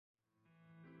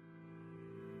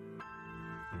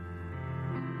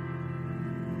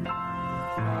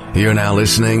You're now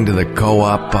listening to the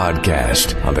Co-op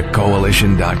Podcast on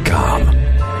thecoalition.com.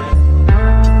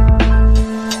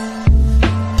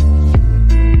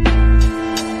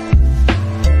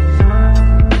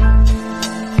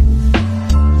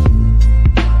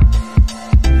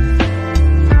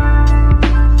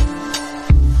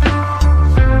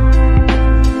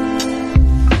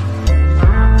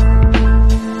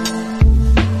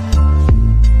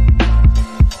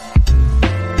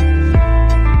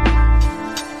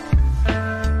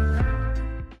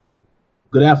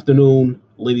 Good afternoon,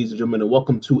 ladies and gentlemen, and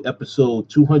welcome to episode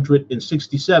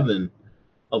 267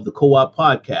 of the Co-op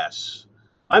Podcast.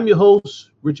 I'm your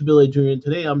host, Richard Bill A. Jr., and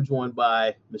today I'm joined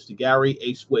by Mr. Gary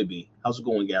A. Swaby. How's it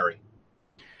going, Gary?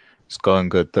 It's going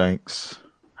good, thanks.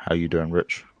 How you doing,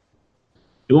 Rich?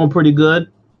 Doing pretty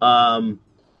good. I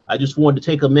just wanted to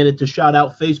take a minute to shout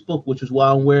out Facebook, which is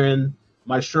why I'm wearing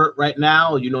my shirt right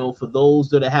now. You know, for those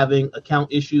that are having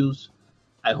account issues,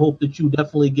 I hope that you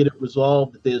definitely get it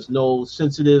resolved, that there's no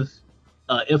sensitive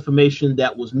information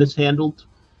that was mishandled.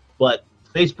 But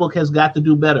Facebook has got to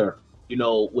do better, you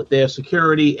know, with their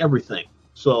security, everything.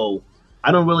 So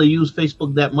I don't really use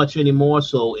Facebook that much anymore,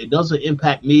 so it doesn't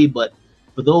impact me. But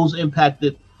for those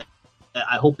impacted,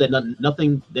 I hope that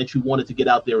nothing that you wanted to get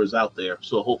out there is out there.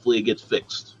 So hopefully it gets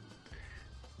fixed.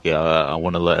 Yeah, I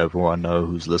want to let everyone know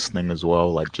who's listening as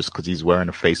well. Like, just because he's wearing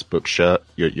a Facebook shirt,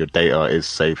 your data is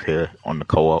safe here on the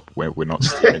Co-op. We're not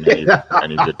stealing any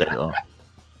of your data,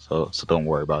 so don't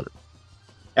worry about it.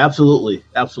 Absolutely,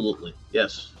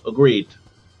 yes, agreed.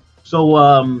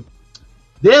 So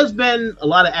there's been a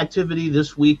lot of activity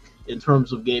this week in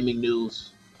terms of gaming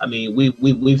news. I mean,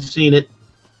 we've seen it.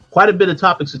 Quite a bit of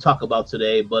topics to talk about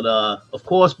today, but of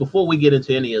course, before we get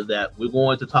into any of that, we're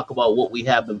going to talk about what we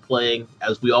have been playing,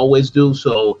 as we always do.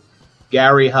 So,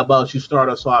 Gary, how about you start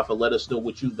us off and let us know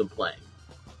what you've been playing?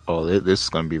 Oh, this is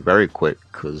going to be very quick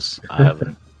because I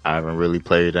haven't really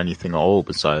played anything at all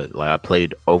besides, like, I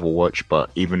played Overwatch, but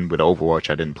even with Overwatch,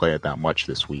 I didn't play it that much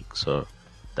this week, so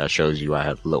that shows you I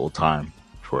had little time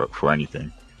for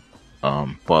anything.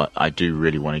 But I do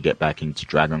really want to get back into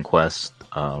Dragon Quest.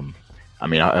 I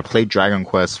mean, I played Dragon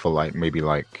Quest for maybe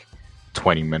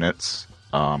 20 minutes,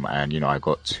 and, you know, I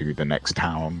got to the next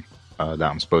town that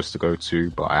I'm supposed to go to,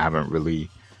 but I haven't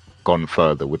really gone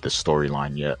further with the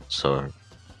storyline yet, so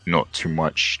not too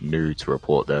much new to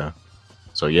report there.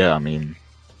 So, yeah, I mean,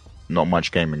 not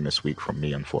much gaming this week from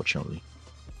me, unfortunately.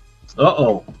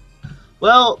 Uh-oh.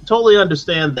 Well, totally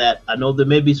understand that. I know there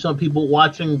may be some people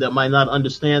watching that might not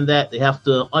understand that. They have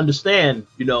to understand,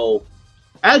 you know,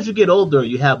 as you get older,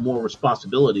 you have more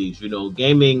responsibilities. You know,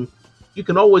 gaming, you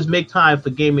can always make time for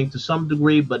gaming to some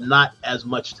degree, but not as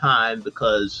much time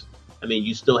because, I mean,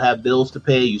 you still have bills to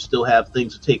pay. You still have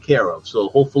things to take care of. So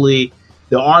hopefully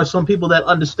there are some people that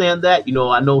understand that. You know,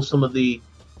 I know some of the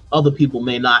other people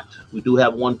may not. We do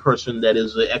have one person that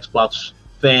is an Xbox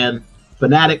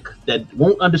fanatic that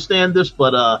won't understand this,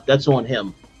 but that's on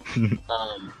him.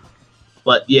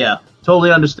 But yeah,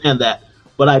 totally understand that.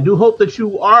 But I do hope that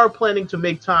you are planning to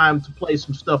make time to play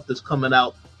some stuff that's coming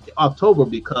out in October,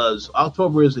 because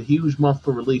October is a huge month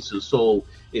for releases. So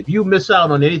if you miss out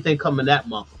on anything coming that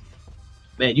month,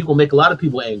 man, you're going to make a lot of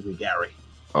people angry, Gary.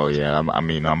 Oh, yeah. I'm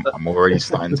already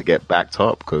starting to get backed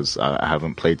up because I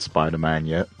haven't played Spider-Man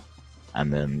yet.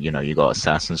 And then, you know, you got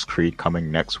Assassin's Creed coming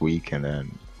next week, and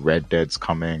then Red Dead's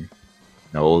coming. You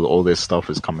know, all this stuff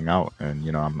is coming out. And,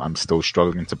 you know, I'm still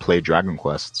struggling to play Dragon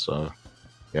Quest. So,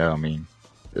 yeah, I mean,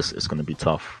 it's going to be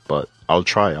tough, but I'll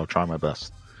try my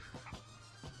best.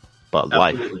 But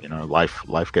Absolutely.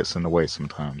 life gets in the way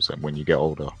sometimes when you get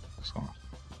older. So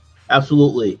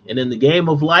absolutely. And in the game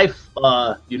of life,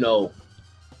 you know,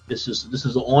 this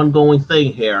is an ongoing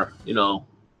thing here, you know,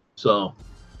 so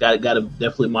got to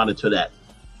definitely monitor that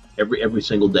every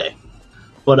single day.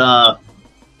 But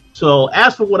so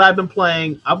as for what I've been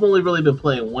playing, I've only really been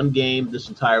playing one game this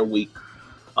entire week.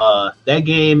 That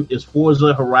game is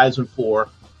Forza Horizon 4.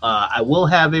 I will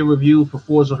have a review for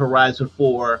Forza Horizon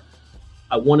 4,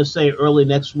 I want to say early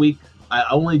next week. I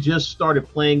only just started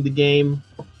playing the game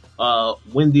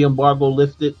when the embargo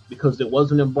lifted, because there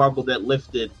was an embargo that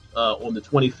lifted on the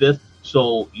 25th.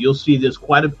 So you'll see there's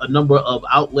quite a number of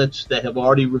outlets that have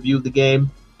already reviewed the game.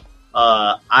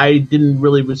 I didn't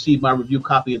really receive my review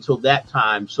copy until that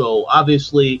time. So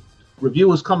obviously,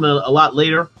 review is coming a lot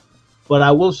later. But I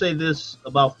will say this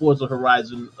about Forza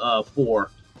Horizon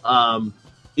 4.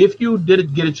 If you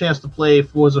did get a chance to play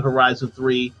Forza Horizon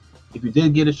 3, if you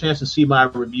did get a chance to see my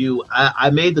review, I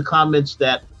made the comments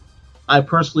that I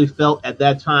personally felt at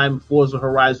that time Forza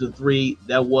Horizon 3,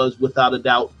 that was without a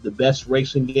doubt the best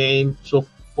racing game so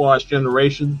far as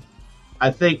generation. I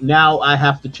think now I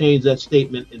have to change that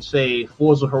statement and say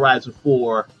Forza Horizon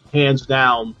 4, hands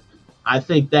down. I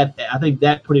think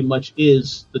that pretty much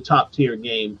is the top tier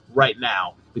game right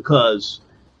now because,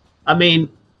 I mean,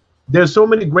 there's so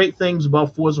many great things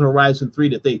about Forza Horizon 3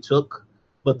 that they took,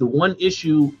 but the one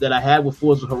issue that I had with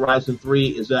Forza Horizon 3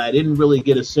 is that I didn't really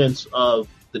get a sense of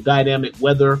the dynamic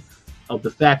weather, of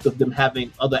the fact of them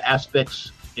having other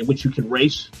aspects in which you can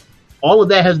race. All of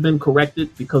that has been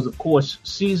corrected because, of course,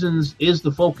 seasons is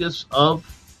the focus of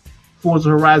Forza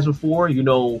Horizon 4. You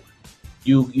know,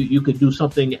 you could do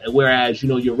something whereas, you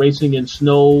know, you're racing in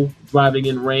snow, driving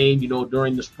in rain, you know,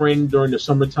 during the spring, during the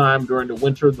summertime, during the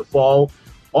winter, the fall.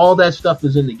 All that stuff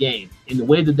is in the game. And the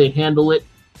way that they handle it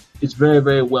is very,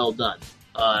 very well done.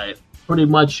 Pretty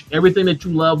much everything that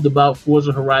you loved about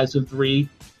Forza Horizon 3,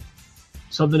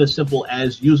 something as simple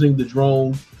as using the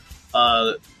drone,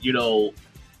 you know,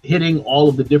 hitting all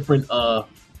of the different,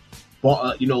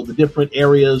 you know, the different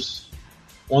areas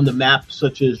on the map,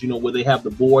 such as, you know, where they have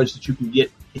the boards that you can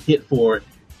get hit for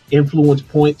influence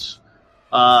points,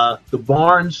 the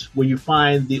barns where you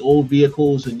find the old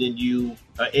vehicles and then you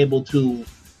are able to,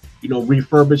 you know,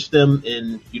 refurbish them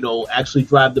and, you know, actually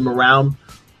drive them around.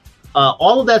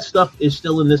 All of that stuff is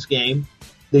still in this game.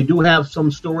 They do have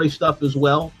some story stuff as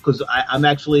well, because I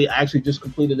actually just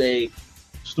completed a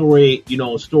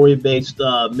story-based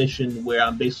mission where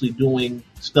I'm basically doing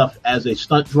stuff as a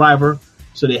stunt driver.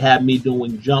 So they had me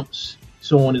doing jumps,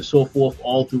 so on and so forth,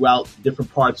 all throughout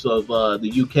different parts of the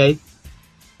UK.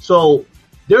 So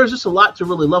there's just a lot to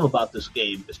really love about this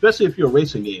game, especially if you're a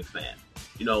racing game fan.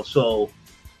 You know, so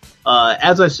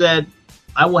as I said,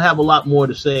 I will have a lot more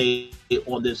to say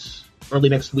on this early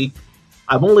next week.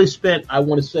 I've only spent, I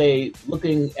want to say,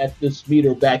 looking at this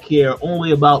meter back here,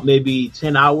 only about maybe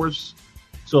 10 hours.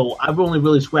 So I've only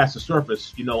really scratched the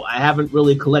surface. You know, I haven't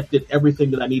really collected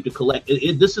everything that I need to collect.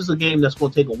 This is a game that's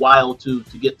going to take a while to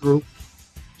get through.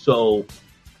 So,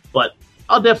 but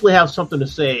I'll definitely have something to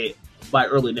say by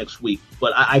early next week.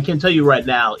 But I can tell you right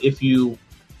now, if you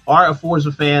are a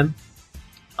Forza fan,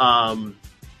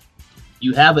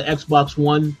 you have an Xbox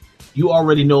One, you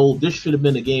already know this should have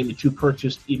been a game that you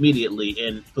purchased immediately.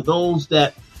 And for those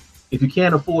that, if you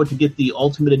can't afford to get the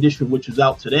Ultimate Edition, which is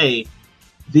out today,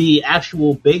 the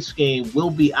actual base game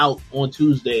will be out on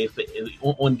Tuesday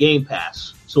on Game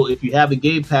Pass. So if you have a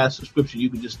Game Pass subscription, you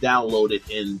can just download it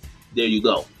and there you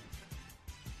go.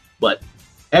 But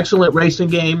excellent racing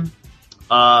game.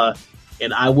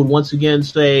 And I would once again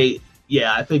say,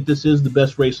 yeah, I think this is the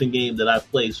best racing game that I've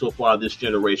played so far this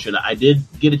generation. I did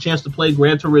get a chance to play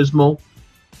Gran Turismo.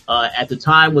 At the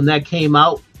time when that came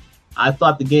out, I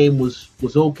thought the game was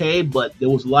okay, but there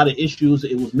was a lot of issues.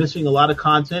 It was missing a lot of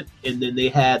content, and then they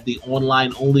had the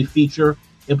online-only feature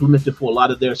implemented for a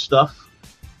lot of their stuff.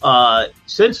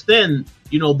 Since then,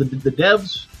 you know, the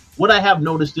devs, what I have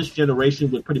noticed this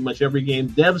generation with pretty much every game,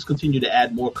 devs continue to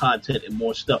add more content and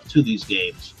more stuff to these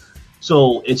games.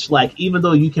 So it's like, even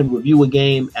though you can review a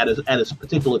game at a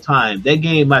particular time, that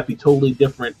game might be totally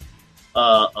different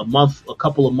a month, a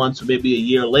couple of months, or maybe a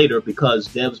year later, because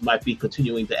devs might be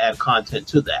continuing to add content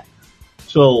to that.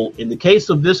 So in the case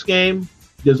of this game,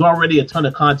 there's already a ton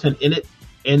of content in it,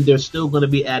 and they're still going to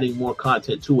be adding more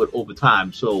content to it over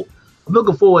time. So I'm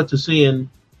looking forward to seeing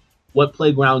what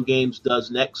Playground Games does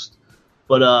next.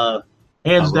 But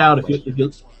hands down, if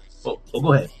you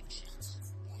go ahead.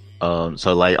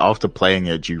 So like after playing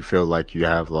it, do you feel like you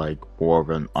have like more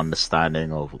of an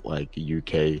understanding of like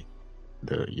UK,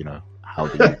 how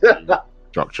the UK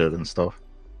structured and stuff?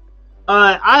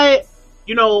 I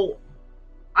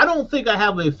don't think I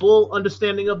have a full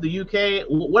understanding of the UK.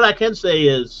 What I can say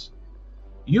is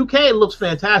UK looks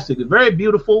fantastic. It's very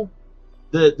beautiful.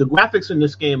 The graphics in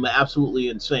this game are absolutely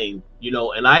insane,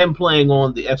 and I am playing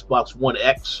on the Xbox One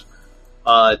X.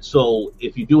 So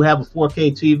if you do have a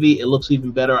 4K TV, it looks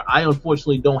even better. I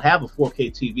unfortunately don't have a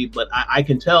 4K TV, but I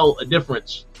can tell a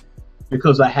difference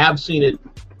because I have seen it.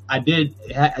 I did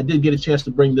get a chance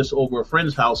to bring this over a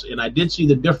friend's house, and I did see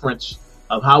the difference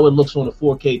of how it looks on a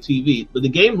 4K TV. But the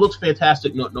game looks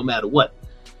fantastic no matter what.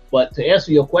 But to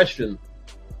answer your question,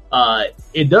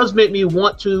 it does make me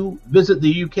want to visit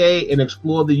the UK and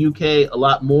explore the UK a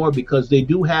lot more, because they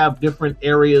do have different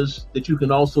areas that you can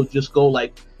also just go.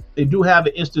 Like, they do have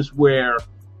an instance where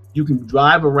you can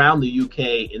drive around the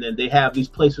UK, and then they have these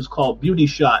places called beauty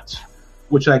shots,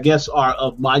 which I guess are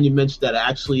of monuments that are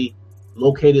actually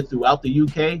located throughout the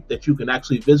UK that you can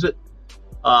actually visit.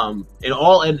 And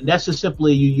that's just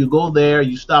simply you go there,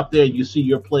 you stop there, you see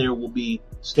your player will be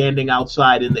standing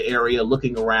outside in the area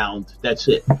looking around. That's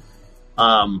it.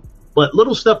 But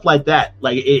little stuff like that,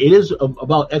 like it is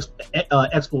about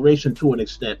exploration to an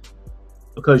extent.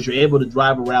 because you're able to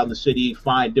drive around the city,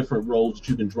 find different roads that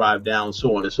you can drive down,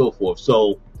 so on and so forth.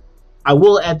 So I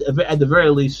will, at the very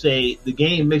least, say the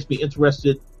game makes me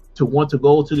interested to want to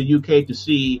go to the UK to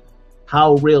see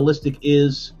how realistic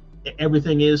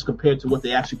everything is compared to what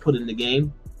they actually put in the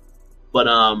game. But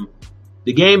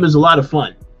the game is a lot of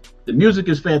fun. The music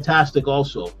is fantastic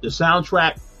also. The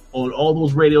soundtrack on all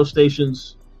those radio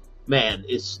stations, man,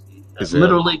 is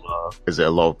literally... Is there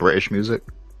a lot of British music?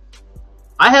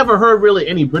 I haven't heard really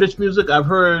any British music. I've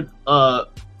heard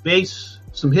bass,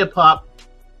 some hip-hop,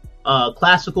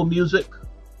 classical music,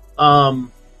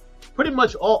 pretty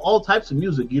much all types of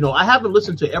music. You know, I haven't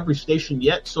listened to every station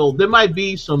yet, so there might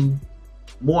be some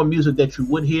more music that you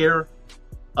would hear,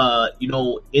 you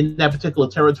know, in that particular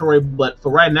territory. But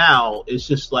for right now, it's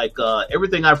just like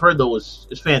everything I've heard though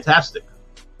is fantastic.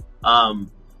 And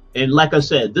like I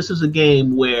said, this is a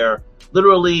game where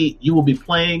literally you will be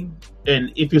playing,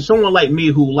 and if you're someone like me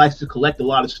who likes to collect a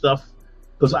lot of stuff,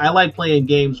 because I like playing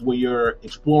games where you're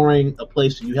exploring a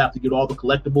place and you have to get all the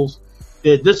collectibles,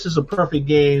 this is a perfect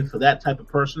game for that type of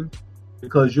person,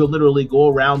 because you'll literally go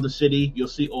around the city. You'll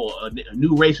see, a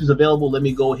new race is available. Let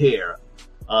me go here.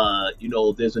 You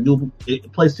know, there's a new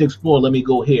place to explore. Let me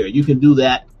go here. You can do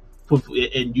that,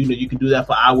 and you know you can do that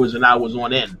for hours and hours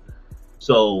on end.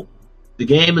 So the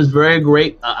game is very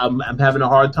great. I'm having a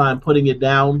hard time putting it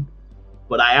down,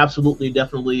 but I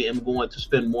definitely am going to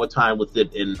spend more time with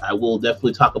it, and I will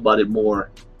definitely talk about it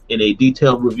more in a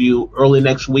detailed review early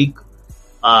next week.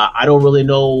 I don't really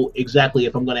know exactly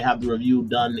if I'm going to have the review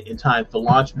done in time for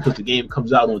launch, because the game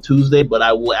comes out on Tuesday, but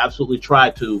I will absolutely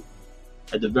try to,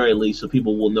 at the very least, so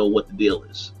people will know what the deal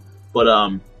is. But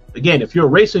again, if you're a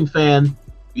racing fan,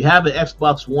 you have an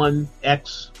Xbox One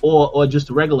X or just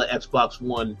a regular Xbox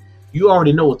One, you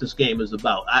already know what this game is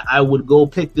about. I would go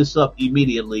pick this up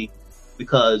immediately,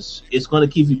 because it's going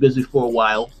to keep you busy for a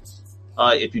while.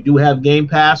 If you do have Game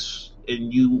Pass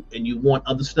and you want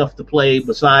other stuff to play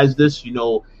besides this, you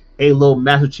know, Halo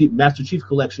Master Chief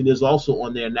Collection is also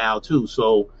on there now too.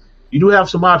 So you do have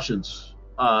some options.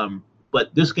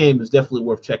 But this game is definitely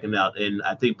worth checking out, and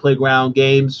I think Playground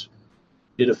Games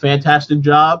did a fantastic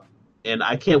job, and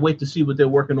I can't wait to see what they're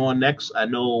working on next. I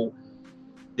know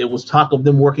there was talk of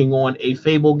them working on a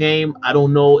Fable game. I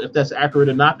don't know if that's accurate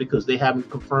or not, because they haven't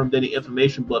confirmed any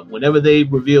information, but whenever they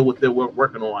reveal what they're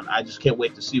working on, I just can't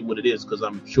wait to see what it is, because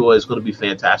I'm sure it's going to be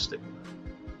fantastic.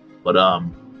 But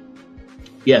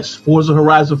yes, Forza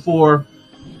Horizon 4,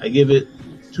 I give it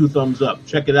 2 thumbs up.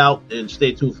 Check it out and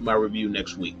stay tuned for my review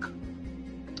next week.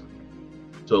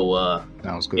 So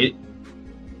that was good.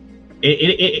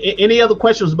 Any other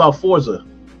questions about Forza?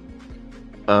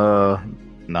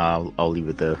 Nah, I'll leave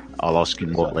it there. I'll ask you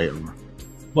more later.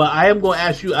 But I am going to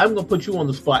ask you. I'm going to put you on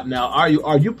the spot now.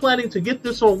 Are you planning to get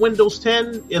this on Windows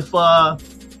 10? If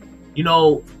you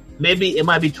know, maybe it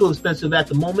might be too expensive at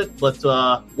the moment, but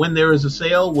when there is a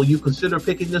sale, will you consider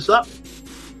picking this up?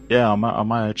 Yeah, I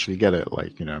might actually get it.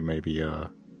 Like, you know,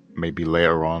 maybe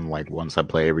later on, like once I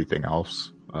play everything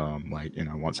else. Like, you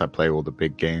know, once I play all the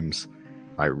big games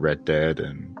like Red Dead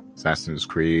and Assassin's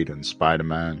Creed and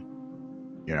Spider-Man,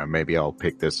 you know, maybe I'll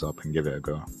pick this up and give it a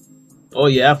go. Oh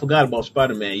yeah, I forgot about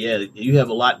Spider-Man. Yeah, you have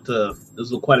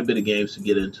there's quite a bit of games to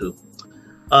get into.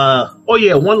 Oh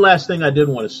yeah, one last thing I did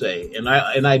want to say, and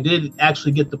I did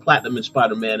actually get the platinum in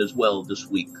Spider-Man as well this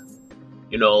week.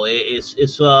 You know, it's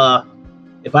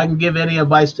if I can give any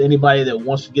advice to anybody that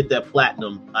wants to get that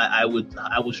platinum, I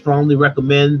would strongly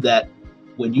recommend that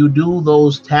when you do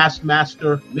those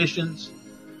Taskmaster missions,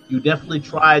 you definitely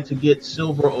try to get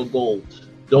silver or gold.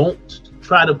 Don't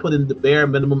try to put in the bare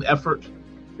minimum effort,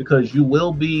 because you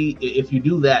will be, if you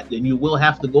do that, then you will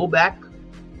have to go back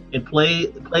and play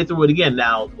through it again.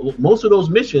 Now, most of those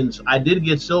missions, I did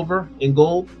get silver and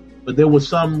gold, but there was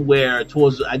some where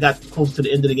I got close to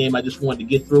the end of the game, I just wanted to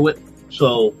get through it.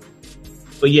 So,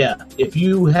 but yeah, if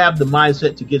you have the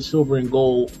mindset to get silver and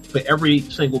gold for every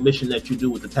single mission that you do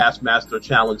with the Taskmaster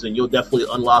challenge, then you'll definitely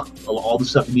unlock all the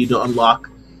stuff you need to unlock,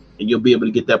 and you'll be able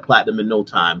to get that platinum in no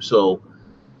time. So,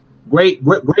 great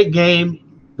game.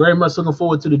 Very much looking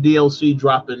forward to the DLC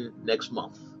dropping next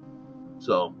month.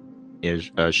 So,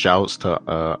 yeah, shouts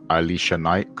to Alicia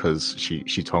Knight, because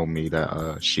she told me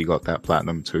that she got that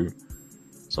platinum too.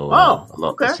 So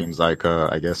okay. It seems like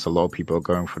I guess a lot of people are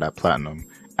going for that platinum.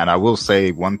 And I will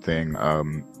say one thing.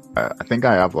 I think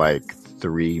I have like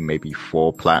 3, maybe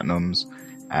 4 platinums,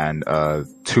 and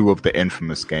 2 of the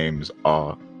Infamous games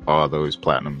are those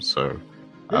platinums. So.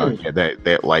 Yeah,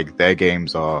 they like their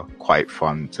games are quite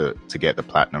fun to get the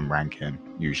platinum rank in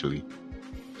usually.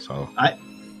 So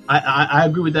I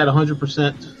agree with that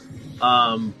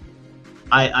 100%.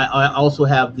 I also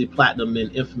have the platinum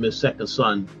in Infamous Second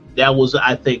Son. That was,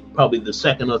 I think, probably the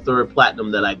second or third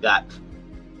platinum that I got.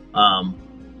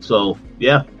 So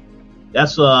yeah,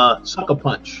 that's Sucker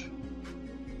Punch.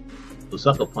 The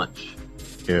Sucker Punch.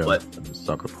 Yeah, but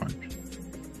Sucker Punch.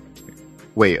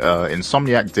 Wait,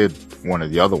 Insomniac did one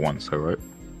of the other ones, though, right?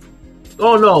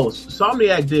 Oh no,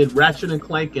 Insomniac did Ratchet and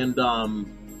Clank and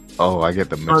oh, I get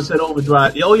the Sunset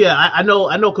Overdrive. Oh yeah, I know,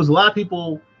 because a lot of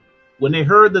people, when they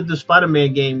heard that the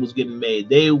Spider-Man game was getting made,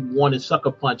 they wanted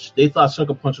Sucker Punch. They thought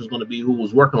Sucker Punch was going to be who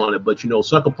was working on it, but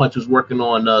Sucker Punch was working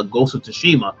on Ghost of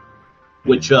Tsushima,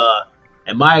 which,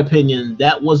 in my opinion,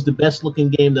 that was the best looking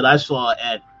game that I saw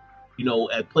at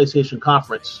PlayStation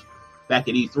Conference back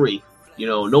at E3.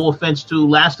 No offense to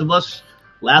Last of Us.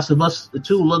 Last of Us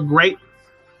 2 looked great,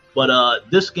 but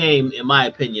this game, in my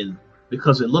opinion,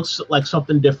 because it looks like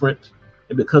something different,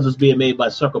 and because it's being made by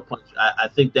Sucker Punch, I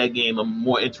think that game, I'm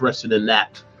more interested in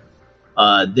that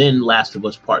than Last of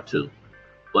Us Part 2.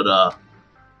 But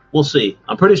we'll see.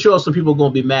 I'm pretty sure some people are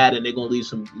going to be mad and they're going to leave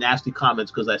some nasty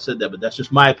comments because I said that, but that's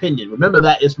just my opinion. Remember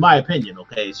that it's my opinion,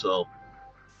 okay? So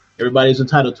everybody's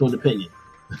entitled to an opinion.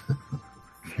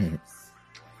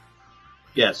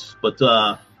 Yes, but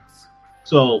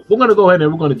so we're going to go ahead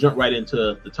and we're going to jump right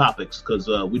into the topics because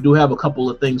we do have a couple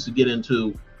of things to get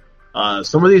into.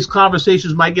 Some of these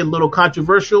conversations might get a little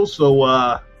controversial, so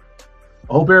I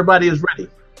hope everybody is ready.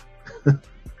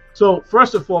 So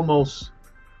first and foremost,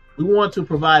 we want to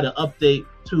provide an update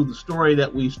to the story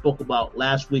that we spoke about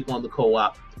last week on the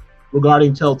co-op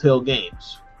regarding Telltale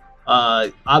Games.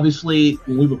 Obviously,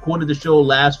 when we recorded the show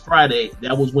last Friday,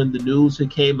 that was when the news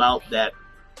had came out that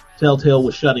Telltale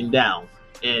was shutting down,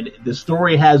 and the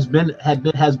story has been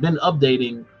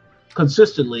updating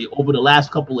consistently over the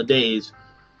last couple of days,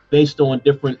 based on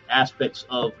different aspects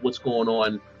of what's going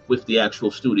on with the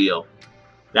actual studio.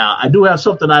 Now, I do have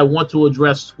something I want to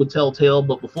address with Telltale,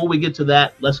 but before we get to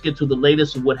that, let's get to the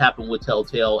latest of what happened with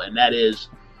Telltale, and that is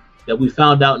that we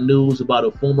found out news about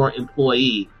a former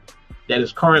employee that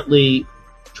is currently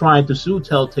trying to sue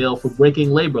Telltale for breaking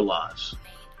labor laws.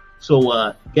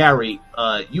 So, Gary,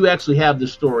 you actually have the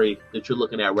story that you're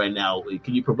looking at right now.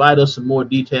 Can you provide us some more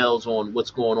details on what's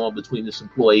going on between this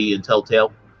employee and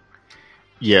Telltale?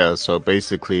 Yeah, so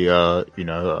basically, the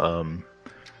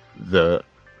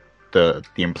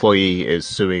employee is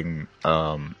suing,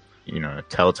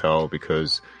 Telltale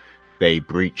because they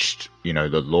breached,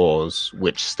 the laws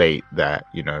which state that,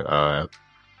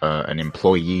 an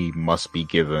employee must be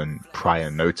given prior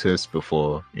notice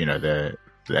before,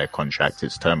 their contract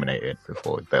is terminated,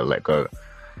 before they're let go.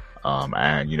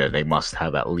 And, they must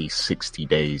have at least 60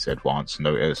 days advance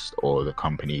notice or the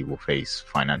company will face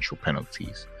financial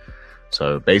penalties.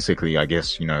 So basically, I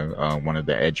guess, one of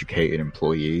the educated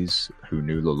employees who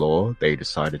knew the law, they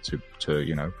decided to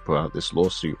put out this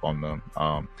lawsuit on them.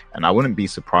 And I wouldn't be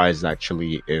surprised,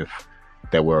 actually, if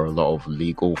there were a lot of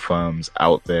legal firms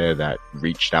out there that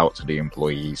reached out to the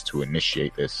employees to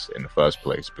initiate this in the first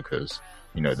place because,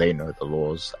 they know the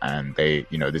laws and they,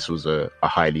 this was a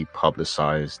highly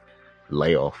publicized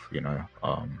layoff,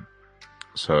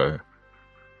 so...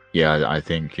 Yeah, I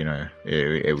think,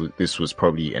 this was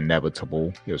probably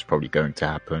inevitable. It was probably going to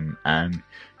happen. And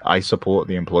I support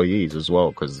the employees as well,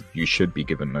 because you should be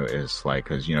given notice. Like,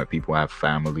 because, people have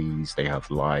families, they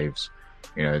have lives,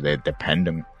 they're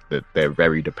dependent, they're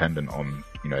very dependent on,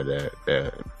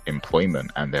 their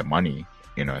employment and their money,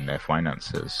 and their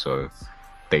finances. So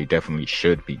they definitely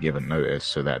should be given notice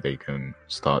so that they can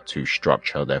start to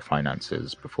structure their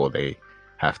finances before they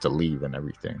have to leave and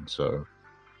everything. So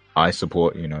I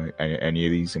support, any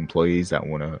of these employees that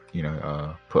want to,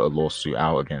 put a lawsuit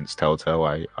out against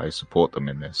Telltale. I support them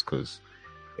in this because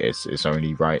it's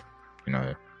only right,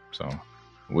 So,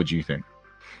 what do you think?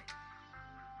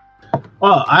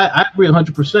 Well, I agree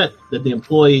 100% that the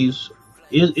employees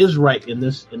is right in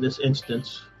this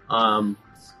instance.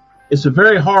 It's a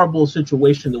very horrible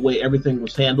situation the way everything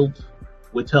was handled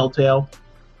with Telltale.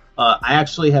 I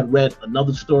actually had read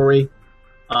another story.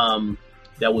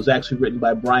 That was actually written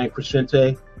by Brian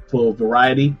Crescente for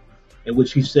Variety, in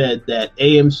which he said that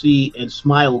AMC and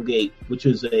Smilegate, which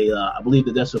is I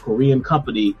believe that's a Korean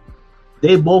company,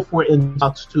 they both were in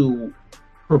talks to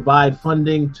provide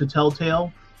funding to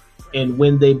Telltale, and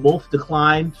when they both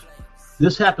declined,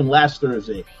 this happened last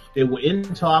Thursday, they were in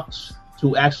talks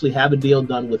to actually have a deal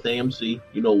done with AMC,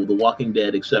 The Walking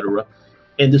Dead, etc.,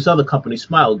 and this other company,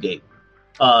 Smilegate.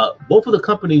 Both of the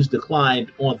companies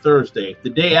declined on Thursday. The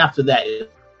day after that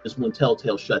is when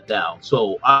Telltale shut down.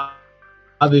 So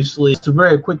obviously, it's a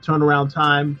very quick turnaround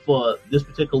time for this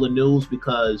particular news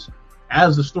because,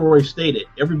 as the story stated,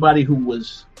 everybody who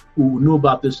was who knew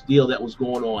about this deal that was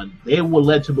going on, they were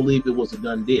led to believe it was a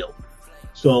done deal.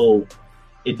 So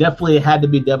it definitely had to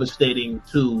be devastating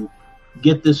to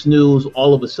get this news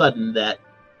all of a sudden that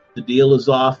the deal is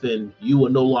off and you are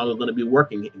no longer going to be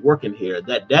working here.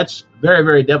 That's very,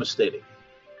 very devastating.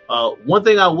 One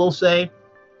thing I will say,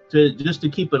 to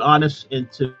keep it honest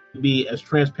and to be as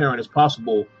transparent as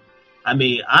possible, I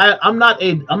mean, I'm not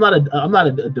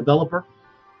a developer.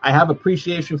 I have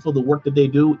appreciation for the work that they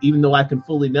do, even though I can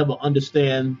fully never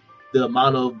understand the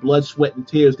amount of blood, sweat, and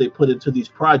tears they put into these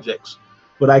projects.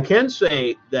 But I can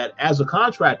say that as a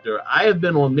contractor, I have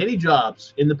been on many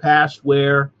jobs in the past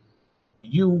where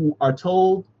you are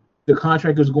told the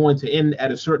contract is going to end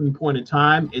at a certain point in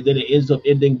time, and then it ends up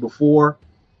ending before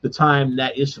the time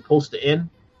that is supposed to end.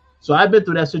 So I've been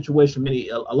through that situation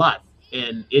a lot,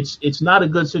 and it's not a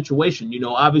good situation. You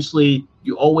know, obviously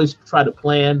you always try to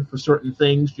plan for certain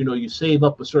things. You know, you save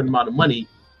up a certain amount of money,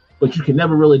 but you can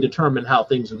never really determine how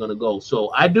things are going to go.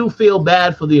 So I do feel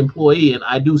bad for the employee, and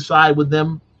I do side with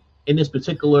them in this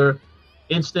particular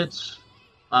instance.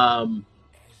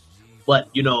 But,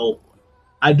 you know,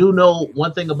 I do know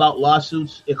one thing about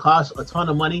lawsuits. It costs a ton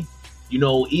of money, you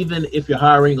know, even if you're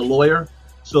hiring a lawyer.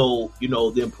 So, you know,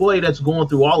 the employee that's going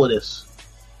through all of this,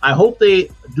 I hope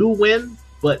they do win,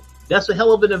 but that's a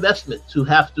hell of an investment to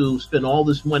have to spend all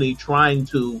this money trying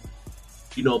to,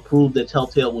 you know, prove that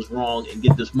Telltale was wrong and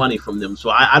get this money from them. So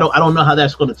I don't know how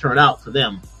that's going to turn out for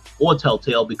them or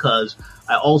Telltale, because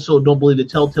I also don't believe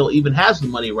that Telltale even has the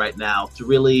money right now to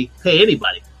really pay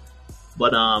anybody.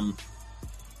 But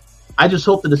I just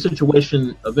hope that the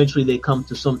situation, eventually they come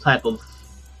to some type of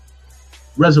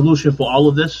resolution for all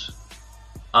of this.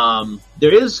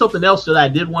 There is something else that I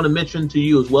did want to mention to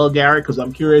you as well, Gary, because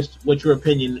I'm curious what your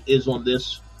opinion is on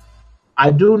this.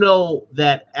 I do know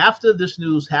that after this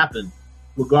news happened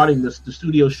regarding the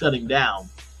studio shutting down,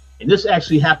 and this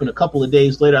actually happened a couple of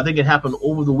days later. I think it happened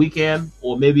over the weekend,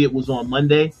 or maybe it was on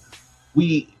Monday.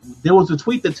 There was a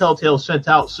tweet that Telltale sent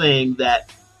out saying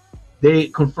that they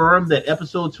confirmed that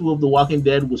episode 2 of The Walking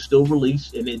Dead was still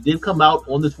released, and it did come out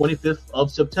on the 25th of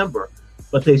September.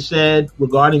 But they said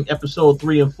regarding episode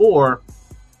 3 and 4,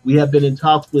 we have been in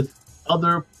talks with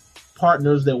other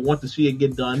partners that want to see it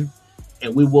get done,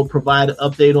 and we will provide an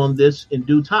update on this in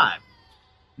due time.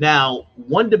 Now,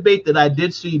 one debate that I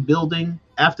did see building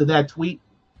after that tweet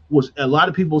was a lot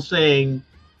of people saying,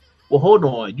 well, hold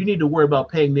on, you need to worry about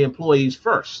paying the employees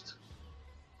first.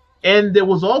 And there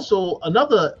was also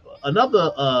another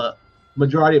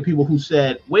majority of people who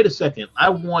said, wait a second, I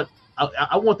want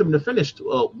them to finish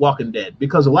Walking Dead,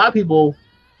 because a lot of people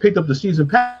picked up the season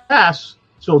pass,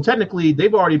 so technically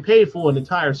they've already paid for an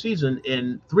entire season.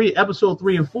 In episode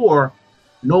 3 and 4,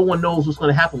 no one knows what's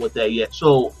going to happen with that yet.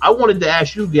 So I wanted to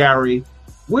ask you, Gary,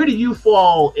 where do you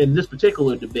fall in this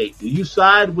particular debate? Do you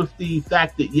side with the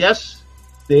fact that yes,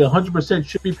 they 100%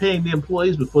 should be paying the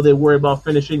employees before they worry about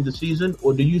finishing the season,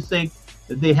 or do you think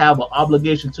that they have an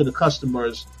obligation to the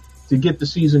customers to get the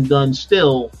season done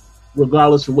still,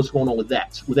 regardless of what's going on with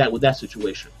that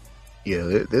situation?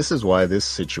 Yeah, this is why this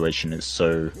situation is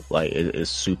so, like, it is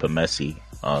super messy.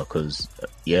 Because,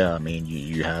 yeah, I mean,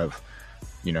 you have,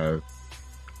 you know,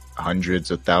 hundreds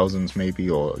of thousands maybe,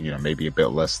 or, you know, maybe a bit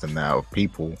less than that, of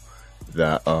people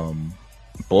that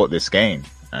bought this game,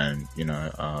 and, you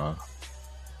know,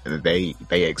 they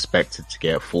expected to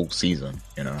get a full season,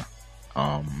 you know.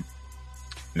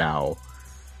 Now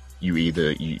you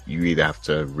either have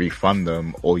to refund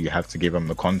them, or you have to give them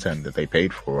the content that they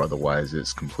paid for. Otherwise,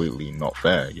 it's completely not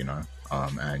fair, you know.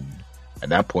 And at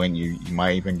that point, you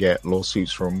might even get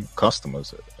lawsuits from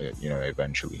customers, you know,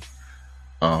 eventually.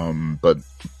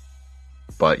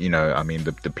 But you know, I mean,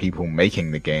 the people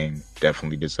making the game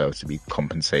definitely deserve to be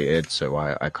compensated. So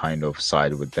I kind of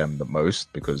side with them the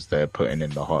most, because they're putting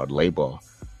in the hard labor,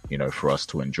 you know, for us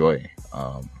to enjoy.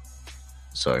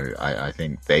 So I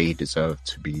think they deserve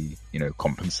to be, you know,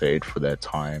 compensated for their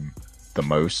time the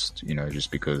most, you know,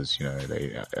 just because, you know,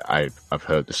 I've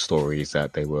heard the stories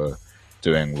that they were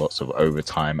doing lots of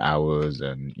overtime hours,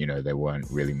 and, you know, they weren't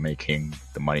really making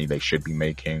the money they should be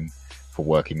making for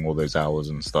working all those hours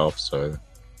and stuff. So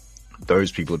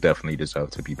those people definitely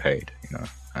deserve to be paid, you know.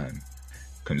 And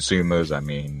consumers, I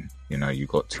mean, you know, you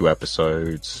got 2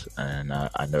 episodes, and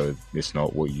I know it's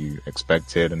not what you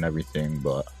expected and everything,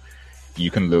 but you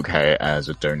can look at it as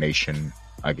a donation,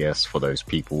 I guess, for those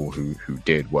people who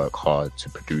did work hard to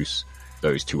produce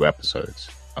those 2 episodes.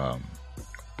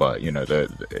 But, you know,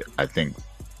 I think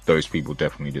those people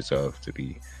definitely deserve to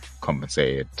be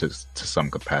compensated to some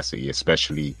capacity,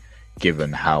 especially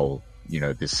given how, you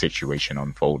know, this situation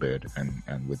unfolded,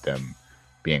 and with them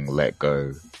being let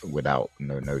go without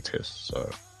no notice. So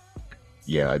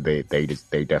yeah, they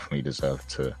definitely deserve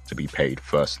to be paid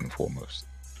first and foremost.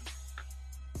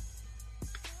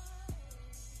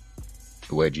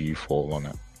 Where do you fall on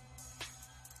it?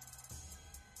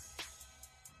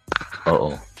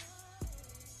 Uh-oh.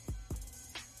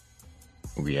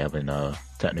 We having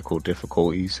technical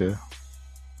difficulties here.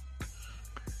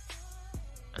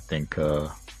 I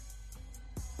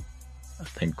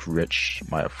think Rich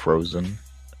might have frozen.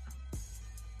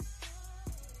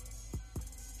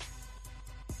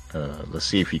 Let's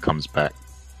see if he comes back.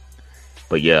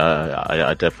 But yeah,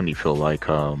 I definitely feel like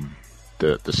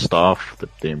the staff,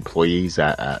 the employees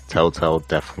at Telltale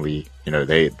definitely,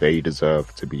 they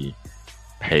deserve to be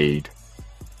paid,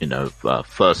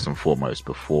 first and foremost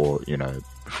before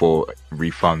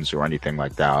refunds or anything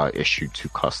like that are issued to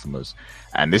customers.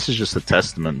 And this is just a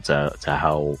testament to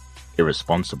how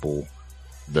irresponsible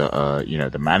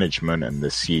the management and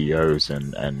the CEOs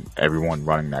and everyone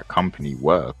running that company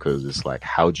were, because it's like,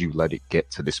 how do you let it get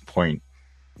to this point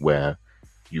where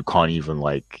you can't even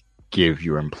like give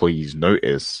your employees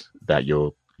notice that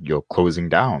you're closing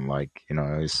down? Like,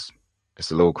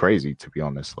 it's a little crazy, to be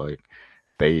honest. Like,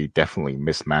 they definitely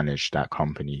mismanaged that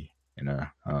company, and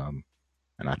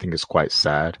I think it's quite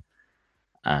sad.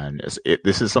 And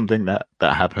this is something that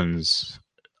happens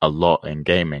a lot in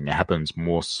gaming. It happens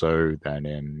more so than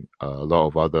in a lot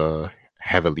of other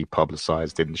heavily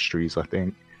publicized industries, I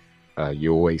think.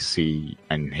 You always see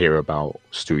and hear about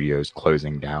studios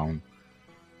closing down.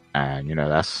 And,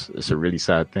 it's a really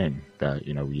sad thing that,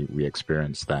 we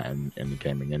experience that in the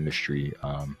gaming industry,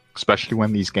 especially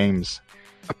when these games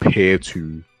appear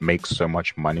to make so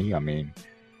much money. I mean,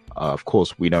 of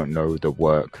course, we don't know the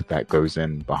work that goes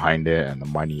in behind it and the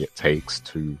money it takes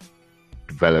to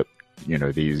develop,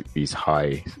 these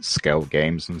high scale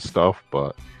games and stuff.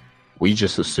 But we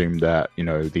just assume that,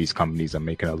 these companies are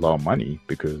making a lot of money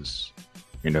because,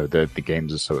 the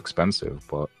games are so expensive.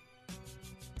 But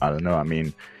I don't know. I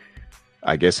mean,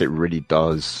 I guess it really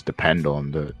does depend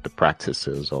on the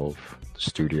practices of the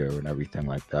studio and everything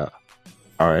like that.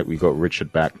 All right, we got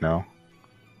Richard back now.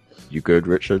 You good,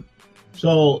 Richard?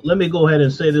 So let me go ahead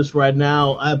and say this right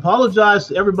now. I apologize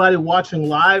to everybody watching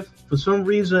live. For some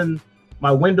reason,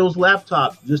 my Windows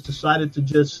laptop just decided to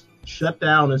just shut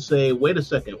down and say, wait a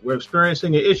second, we're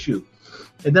experiencing an issue.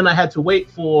 And then I had to wait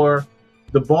for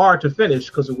the bar to finish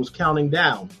because it was counting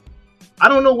down. I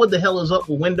don't know what the hell is up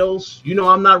with Windows.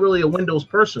 I'm not really a Windows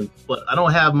person, but I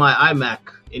don't have my iMac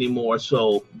anymore.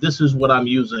 So this is what I'm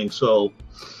using. So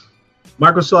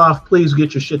Microsoft, please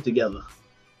get your shit together.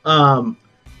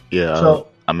 Yeah. So,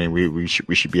 I mean, we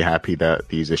should be happy that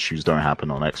these issues don't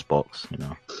happen on Xbox,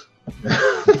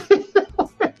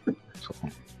 So.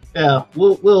 Yeah,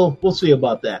 we'll see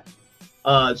about that.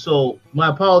 So my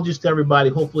apologies to everybody.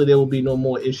 Hopefully there will be no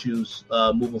more issues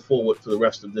moving forward for the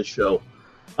rest of this show.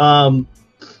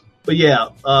 But yeah,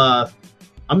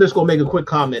 I'm just gonna make a quick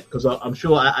comment because I'm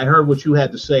sure I heard what you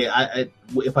had to say.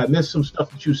 If I missed some stuff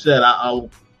that you said, I'll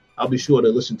be sure to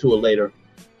listen to it later.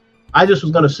 I just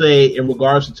was gonna say, in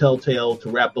regards to Telltale, to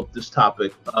wrap up this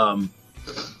topic,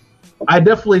 I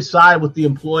definitely side with the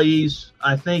employees.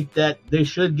 I think that they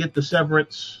should get the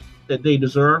severance that they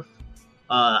deserve.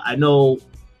 I know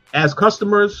as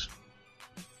customers,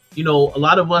 a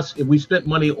lot of us, if we spent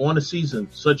money on a season,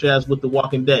 such as with The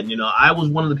Walking Dead, I was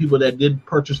one of the people that did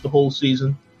purchase the whole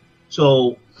season.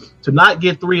 So to not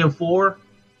get 3 and 4,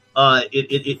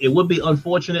 it would be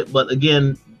unfortunate. But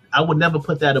again, I would never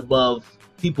put that above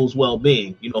people's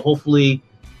well-being. Hopefully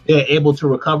they're able to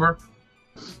recover.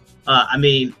 I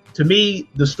mean, to me,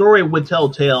 the story with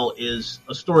Telltale is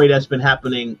a story that's been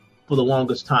happening for the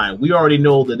longest time. We already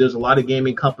know that there's a lot of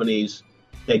gaming companies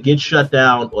that get shut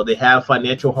down or they have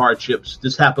financial hardships.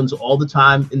 This happens all the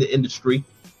time in the industry.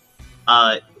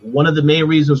 One of the main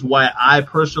reasons why I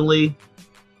personally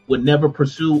would never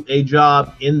pursue a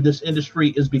job in this industry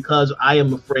is because I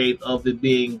am afraid of it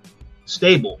being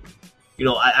stable.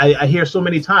 I hear so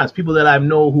many times people that I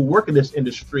know who work in this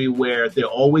industry where they're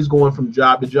always going from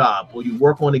job to job, or you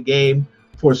work on a game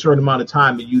for a certain amount of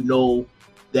time and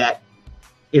that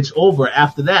it's over.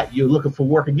 After that, you're looking for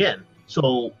work again.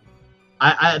 So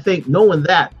I think knowing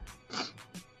that,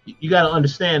 you got to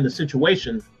understand the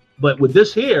situation. But with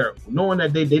this here, knowing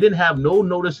that they didn't have no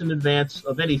notice in advance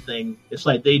of anything, it's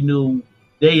like they knew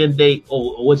day and date,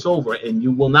 it's over, and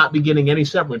you will not be getting any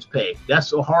severance pay.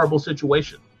 That's a horrible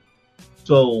situation.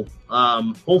 So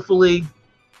hopefully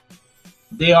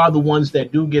they are the ones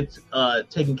that do get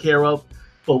taken care of.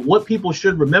 But what people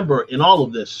should remember in all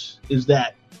of this is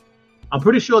that I'm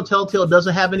pretty sure Telltale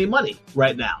doesn't have any money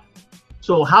right now.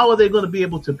 So how are they going to be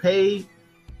able to pay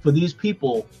for these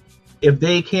people if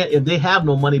they have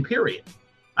no money, period?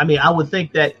 I mean, I would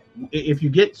think that if you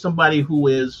get somebody who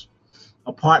is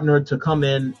a partner to come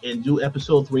in and do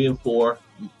episode 3 and 4,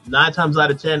 9 times out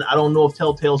of 10, I don't know if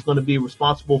Telltale's going to be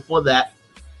responsible for that.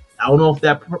 I don't know if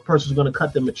that person's going to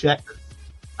cut them a check.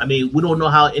 I mean, we don't know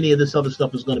how any of this other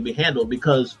stuff is going to be handled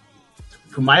because,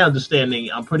 from my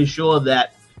understanding, I'm pretty sure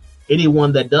that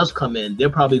anyone that does come in, they're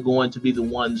probably going to be the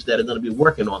ones that are going to be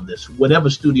working on this,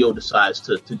 whatever studio decides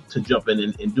to jump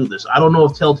in and do this. I don't know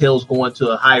if Telltale's going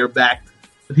to hire back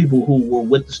the people who were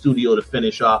with the studio to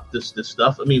finish off this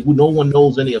stuff. I mean, no one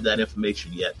knows any of that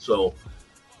information yet. So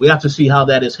we have to see how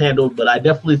that is handled. But I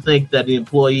definitely think that the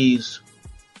employees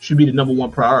should be the number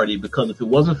one priority, because if it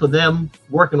wasn't for them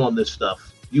working on this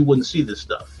stuff, you wouldn't see this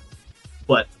stuff.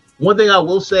 But one thing I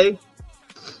will say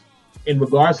in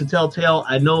regards to Telltale,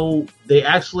 I know they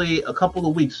actually, a couple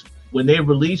of weeks when they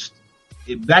released,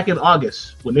 back in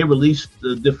August, when they released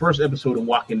the first episode of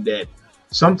Walking Dead,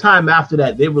 sometime after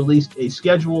that, they released a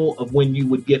schedule of when you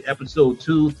would get episode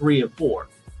 2, 3, and 4.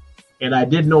 And I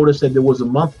did notice that there was a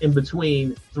month in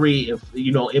between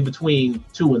in between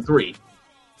 2 and 3.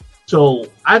 So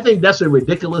I think that's a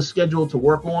ridiculous schedule to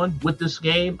work on with this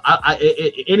game.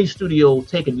 Any studio,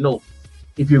 take a note.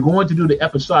 If you're going to do the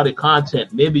episodic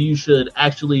content, maybe you should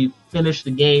actually finish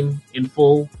the game in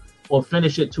full, or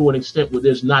finish it to an extent where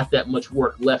there's not that much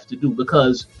work left to do.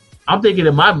 Because I'm thinking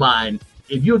in my mind,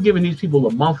 if you're giving these people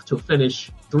a month to finish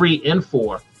 3 and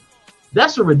 4,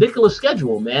 that's a ridiculous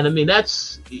schedule, man. I mean,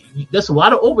 that's a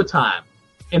lot of overtime.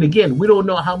 And again, we don't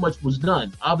know how much was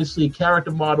done. Obviously,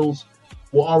 character models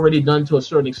were already done to a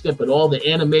certain extent, but all the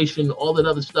animation, all that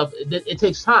other stuff, it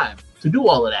takes time to do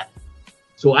all of that.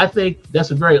 So I think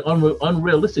that's a very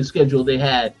unrealistic schedule they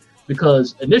had,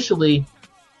 because initially,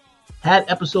 had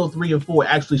episode 3 and 4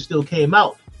 actually still came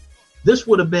out, this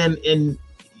would have been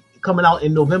coming out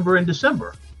in November and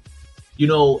December.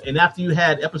 And after you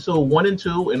had episode 1 and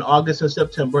 2 in August and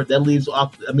September, that leaves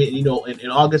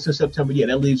in August and September,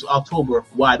 that leaves October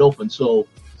wide open. So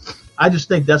I just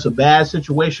think that's a bad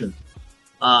situation.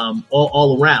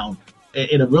 All around,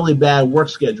 in a really bad work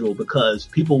schedule, because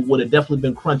people would have definitely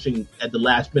been crunching at the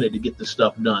last minute to get this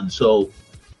stuff done. So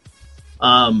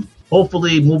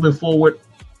hopefully moving forward,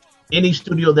 any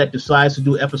studio that decides to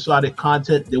do episodic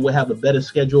content, they will have a better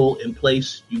schedule in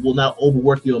place. You will not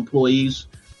overwork your employees.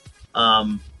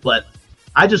 But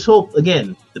I just hope,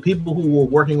 again, the people who were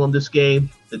working on this game,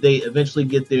 that they eventually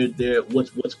get their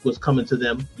what's coming to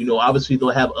them. Obviously they'll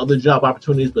have other job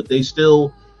opportunities, but they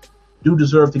still do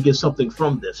deserve to get something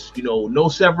from this. No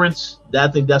severance. I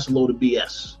think that's a load of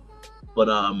BS. But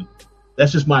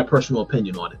that's just my personal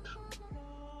opinion on it.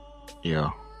 Yeah,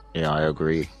 I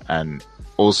agree. And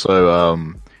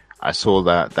also, I saw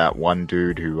that one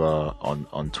dude who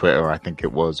on Twitter, I think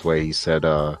it was, where he said,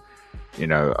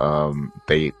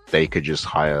 they could just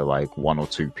hire like 1 or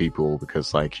 2 people,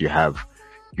 because like you have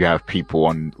people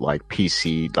on like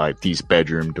PC, like these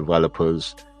bedroom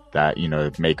developers that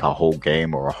make a whole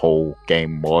game or a whole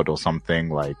game mod or something,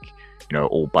 like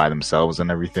all by themselves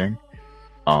and everything.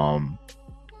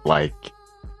 Like,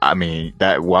 I mean,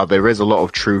 that while there is a lot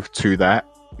of truth to that,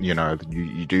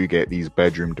 you do get these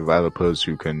bedroom developers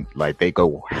who can, like, they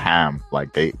go ham,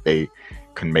 like they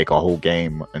can make a whole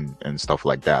game and stuff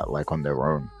like that, like on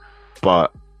their own.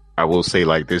 But I will say,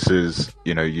 like, this is,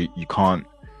 you can't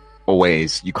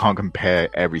compare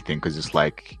everything, because it's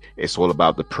like, it's all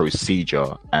about the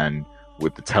procedure. And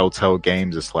with the Telltale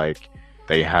games, it's like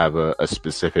they have a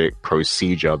specific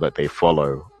procedure that they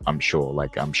follow. I'm sure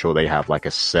they have like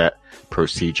a set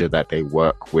procedure that they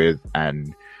work with,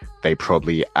 and they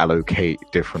probably allocate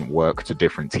different work to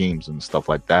different teams and stuff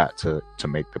like that to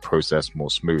make the process more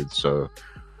smooth. So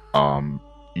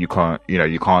you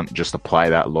can't just apply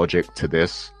that logic to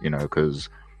this, because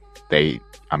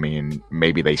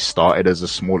maybe they started as a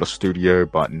smaller studio,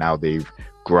 but now they've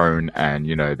grown, and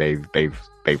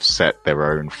they've set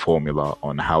their own formula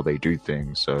on how they do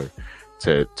things. So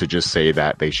to just say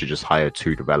that they should just hire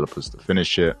 2 developers to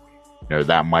finish it,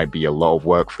 that might be a lot of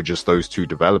work for just those 2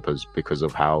 developers, because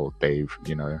of how they've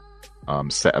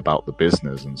set about the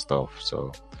business and stuff.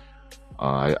 So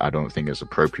I don't think it's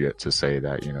appropriate to say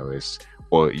that it's,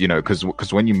 or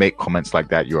because when you make comments like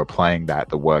that, you're applying that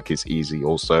the work is easy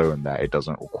also, and that it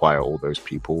doesn't require all those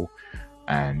people,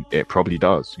 and it probably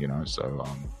does. So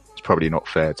it's probably not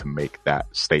fair to make that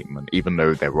statement, even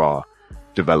though there are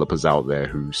developers out there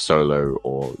who solo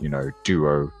or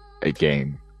duo a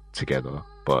game together.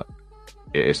 But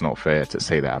it's not fair to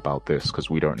say that about this, because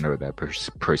we don't know their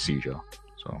procedure.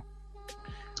 So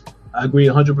I agree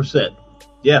 100%.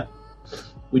 Yeah,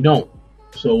 we don't.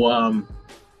 So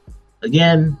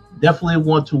again, definitely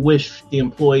want to wish the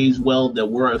employees well that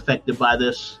were affected by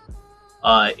this.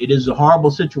 It is a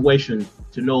horrible situation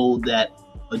to know that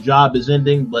a job is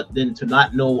ending, but then to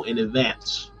not know in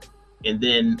advance. And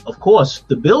then, of course,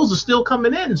 the bills are still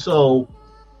coming in. So,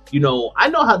 I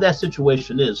know how that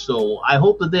situation is. So I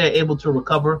hope that they're able to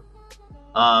recover.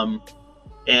 And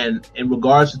in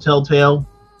regards to Telltale,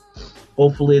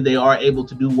 hopefully they are able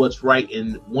to do what's right.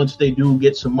 And once they do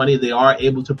get some money, they are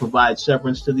able to provide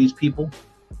severance to these people.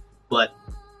 But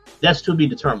that's to be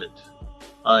determined.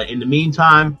 In the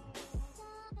meantime,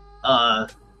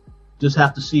 just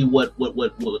have to see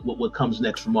what comes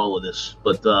next from all of this.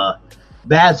 But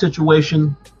bad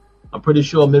situation. I'm pretty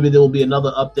sure maybe there will be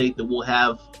another update that we'll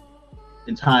have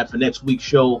in time for next week's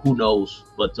show. Who knows?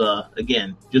 But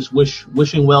again, just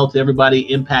wishing well to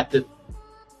everybody impacted,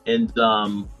 and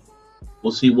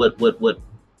we'll see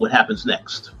what happens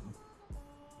next.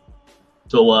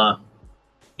 So,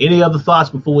 any other thoughts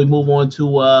before we move on to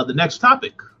the next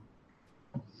topic?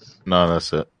 No,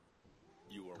 that's it.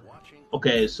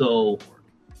 Okay, so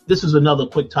this is another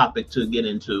quick topic to get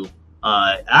into.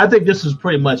 I think this is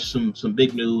pretty much some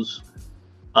big news.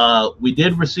 We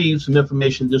did receive some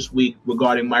information this week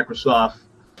regarding Microsoft.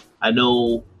 I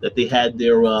know that they had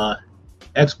their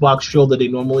Xbox show that they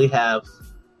normally have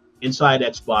inside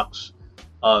Xbox.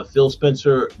 Phil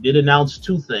Spencer did announce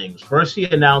two things. First, he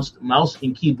announced mouse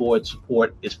and keyboard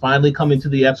support is finally coming to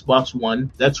the Xbox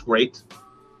One. That's great.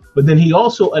 But then he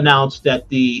also announced that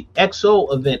the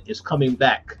XO event is coming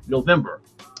back November.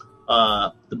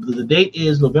 The date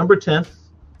is November 10th.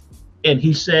 And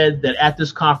he said that at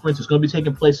this conference, it's going to be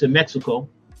taking place in Mexico.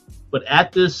 But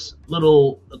at this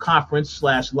little conference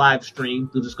 / live stream,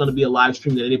 because it's going to be a live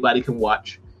stream that anybody can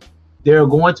watch, they're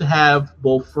going to have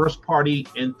both first party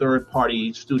and third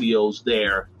party studios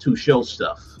there to show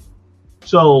stuff.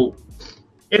 So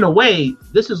in a way,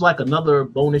 this is like another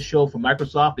bonus show for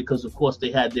Microsoft because, of course, they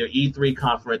had their E3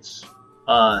 conference.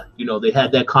 They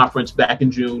had that conference back in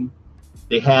June.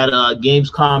 They had a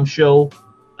Gamescom show,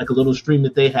 like a little stream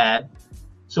that they had.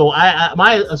 So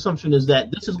my assumption is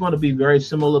that this is going to be very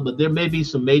similar, but there may be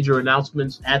some major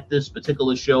announcements at this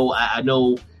particular show. I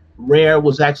know Rare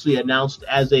was actually announced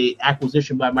as a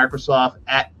acquisition by Microsoft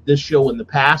at this show in the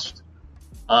past.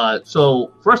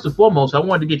 So first and foremost, I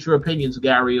wanted to get your opinions,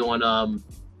 Gary, on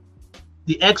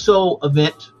the XO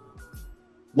event,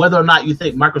 whether or not you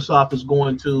think Microsoft is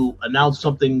going to announce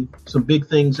some big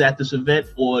things at this event,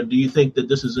 or do you think that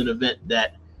this is an event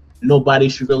that nobody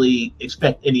should really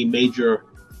expect any major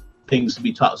things to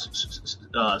be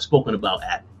spoken about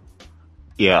at?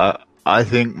 Yeah, I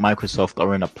think Microsoft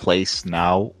are in a place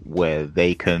now where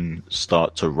they can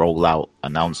start to roll out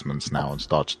announcements now and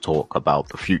start to talk about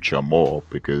the future more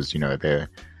because, they're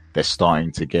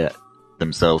starting to get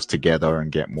themselves together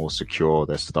and get more secure.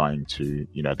 They're starting to,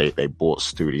 they bought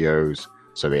studios.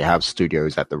 So they have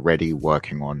studios at the ready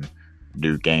working on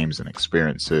new games and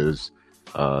experiences.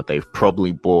 They've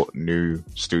probably bought new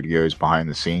studios behind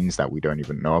the scenes that we don't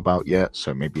even know about yet.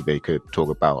 So maybe they could talk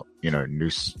about, new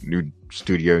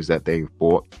studios that they've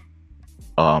bought.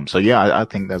 So yeah, I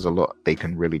think there's a lot they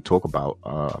can really talk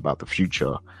about the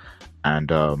future.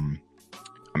 And,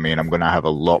 I'm going to have a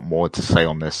lot more to say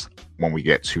on this when we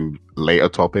get to later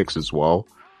topics as well.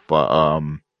 But,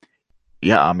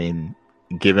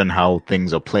 given how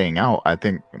things are playing out, I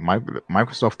think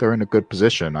Microsoft are in a good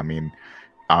position. I'm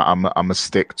gonna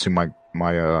stick to my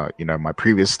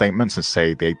previous statements and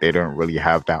say they don't really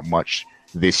have that much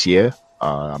this year.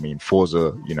 Forza,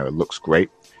 looks great,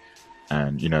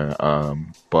 and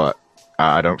but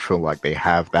I don't feel like they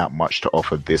have that much to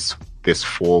offer this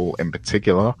fall in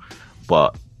particular.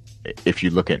 But if you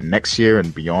look at next year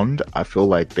and beyond, I feel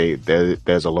like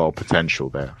there's a lot of potential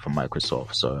there for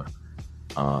Microsoft. So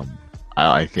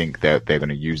I think that they're going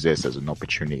to use this as an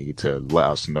opportunity to let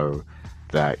us know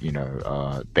that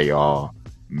they are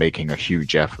making a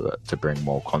huge effort to bring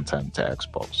more content to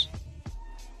Xbox.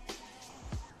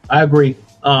 I agree.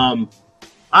 My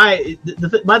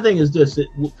thing is this: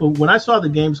 when I saw the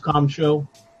Gamescom show,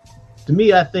 to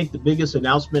me, I think the biggest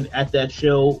announcement at that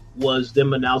show was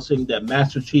them announcing that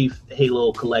Master Chief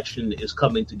Halo Collection is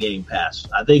coming to Game Pass.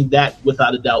 I think that,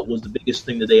 without a doubt, was the biggest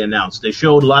thing that they announced. They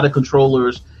showed a lot of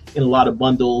controllers and a lot of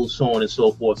bundles, so on and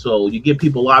so forth. So you give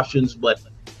people options, but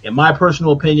in my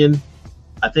personal opinion,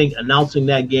 I think announcing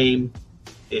that game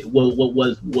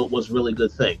was really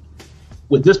good thing.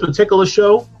 With this particular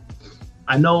show,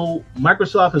 I know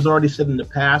Microsoft has already said in the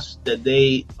past that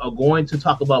they are going to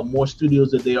talk about more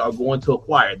studios that they are going to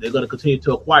acquire. They're going to continue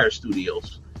to acquire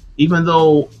studios, even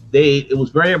though it was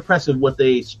very impressive what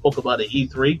they spoke about at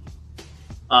E3.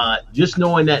 Just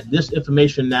knowing that this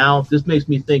information now, this makes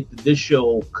me think that this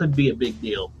show could be a big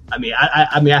deal. I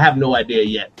have no idea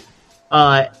yet.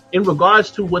 In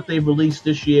regards to what they've released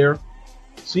this year,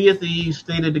 Sea of Thieves,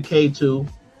 State of Decay 2,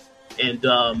 and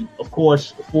of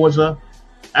course Forza.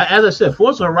 As I said,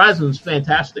 Forza Horizon is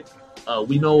fantastic.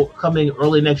 We know coming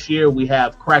early next year we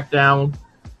have Crackdown,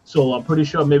 so I'm pretty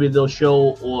sure maybe they'll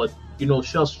show or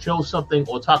show something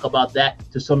or talk about that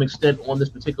to some extent on this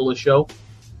particular show.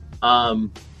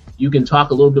 You can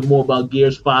talk a little bit more about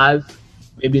Gears 5.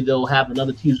 Maybe they'll have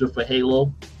another teaser for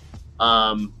Halo.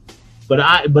 But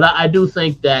I do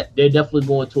think that they're definitely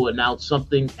going to announce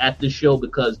something at this show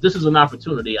because this is an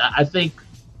opportunity. I think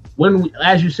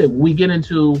as you said, when we get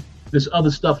into this other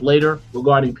stuff later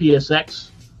regarding PSX,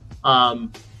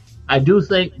 I do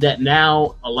think that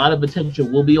now a lot of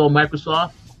attention will be on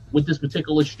Microsoft with this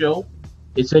particular show.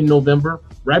 It's in November,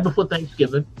 right before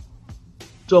Thanksgiving.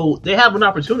 So they have an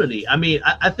opportunity. I mean,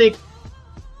 I think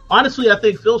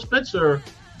Phil Spencer,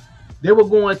 they were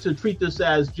going to treat this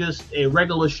as just a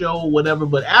regular show or whatever.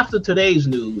 But after today's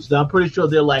news, I'm pretty sure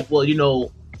they're like, well,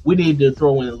 we need to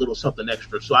throw in a little something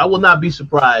extra. So I will not be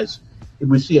surprised if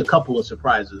we see a couple of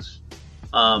surprises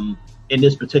in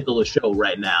this particular show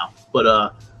right now.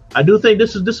 But I do think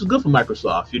this is good for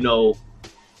Microsoft.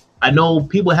 I know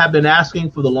people have been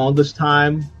asking for the longest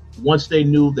time, once they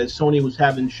knew that Sony was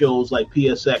having shows like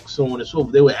PSX, so on and so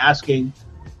forth, they were asking,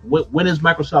 when is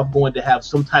Microsoft going to have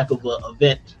some type of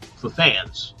event for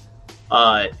fans?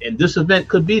 And this event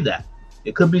could be that.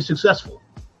 It could be successful.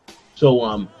 So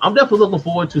I'm definitely looking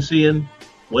forward to seeing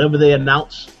whatever they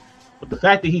announce. But the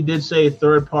fact that he did say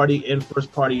third-party and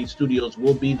first-party studios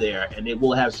will be there and they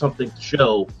will have something to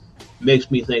show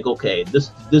makes me think, okay, this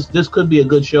could be a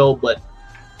good show, but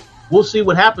we'll see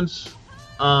what happens.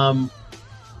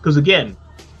 Because again,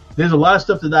 there's a lot of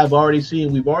stuff that I've already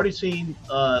seen. We've already seen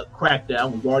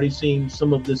Crackdown. We've already seen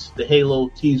some of the Halo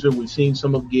teaser. We've seen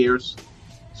some of Gears.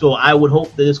 So I would hope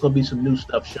that there's going to be some new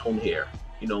stuff shown here.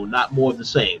 Not more of the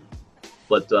same.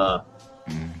 But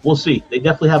we'll see. They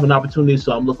definitely have an opportunity,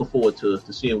 so I'm looking forward to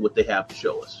seeing what they have to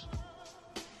show us.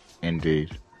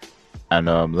 Indeed. And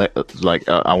I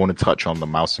want to touch on the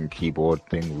mouse and keyboard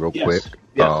thing real quick.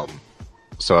 Yes.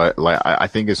 So I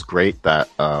think it's great that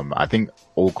I think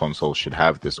all consoles should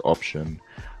have this option,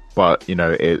 but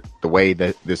the way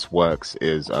that this works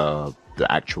is the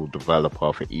actual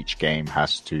developer for each game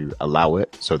has to allow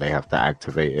it, so they have to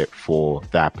activate it for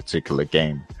that particular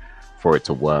game for it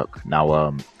to work.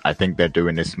 Now I think they're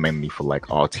doing this mainly for like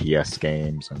RTS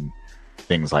games and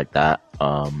things like that.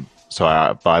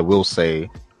 But I will say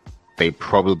they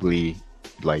probably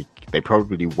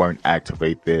won't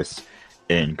activate this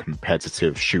in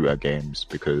competitive shooter games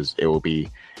because it will be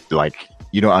like,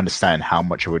 you don't understand how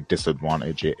much of a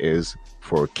disadvantage it is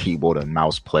for a keyboard and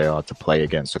mouse player to play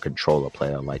against a controller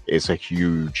player. Like, it's a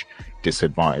huge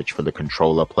disadvantage for the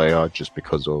controller player just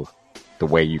because of the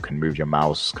way you can move your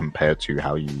mouse compared to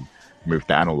how you move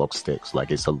the analog sticks.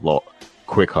 Like, it's a lot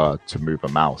quicker to move a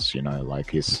mouse,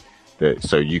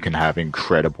 so you can have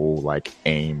incredible like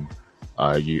aim.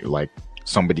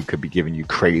 Somebody could be giving you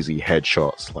crazy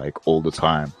headshots like all the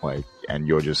time, and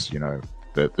you're just,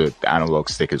 the analog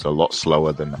stick is a lot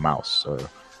slower than the mouse, so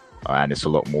and it's a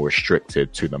lot more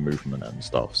restricted to the movement and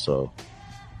stuff. So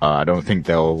I don't think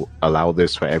they'll allow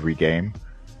this for every game,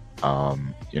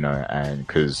 and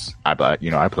because I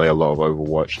play a lot of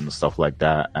Overwatch and stuff like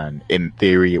that, and in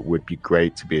theory it would be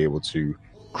great to be able to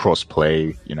cross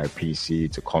play,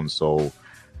 PC to console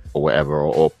or whatever,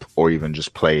 or even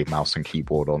just play mouse and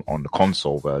keyboard on the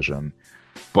console version,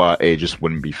 but it just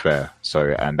wouldn't be fair.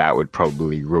 So, and that would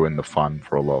probably ruin the fun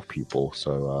for a lot of people.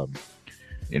 So,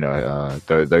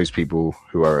 those people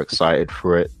who are excited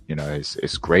for it,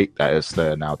 it's great that it's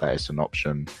there now, that it's an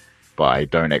option, but I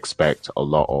don't expect a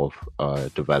lot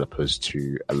of developers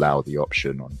to allow the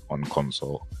option on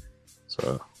console.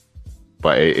 So,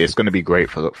 but it's going to be great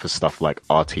for stuff like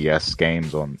RTS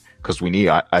games because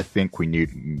I think we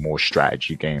need more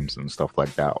strategy games and stuff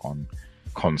like that on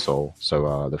console.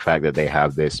 So the fact that they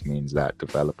have this means that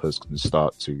developers can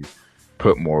start to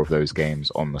put more of those games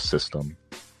on the system.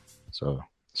 So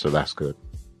that's good.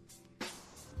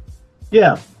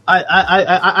 Yeah,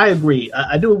 I agree.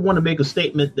 I do want to make a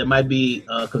statement that might be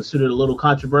considered a little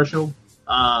controversial.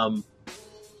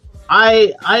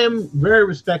 I am very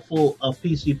respectful of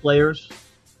PC players.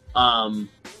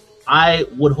 I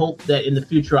would hope that in the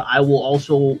future I will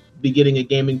also be getting a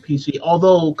gaming PC.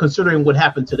 Although, considering what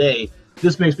happened today,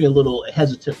 this makes me a little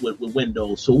hesitant with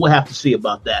Windows. So we'll have to see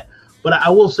about that. But I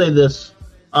will say this: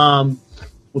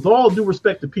 with all due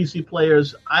respect to PC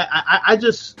players, I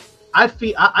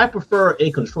prefer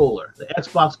a controller, the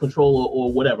Xbox controller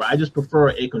or whatever. I just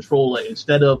prefer a controller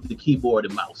instead of the keyboard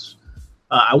and mouse.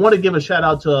 I want to give a shout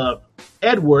out to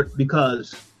Edward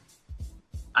because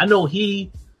I know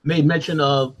he made mention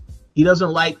of he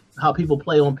doesn't like how people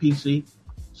play on PC.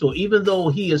 So even though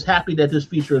he is happy that this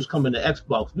feature is coming to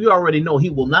Xbox, we already know he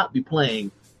will not be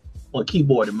playing on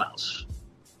keyboard and mouse.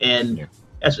 And Yeah.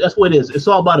 that's what it is. It's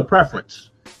all about a preference.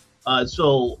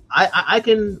 So I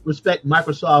can respect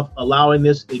Microsoft allowing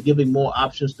this and giving more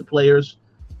options to players,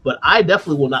 but I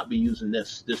definitely will not be using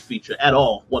this feature at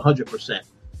all, 100%.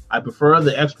 I prefer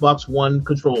the Xbox One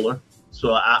controller,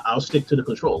 so I'll stick to the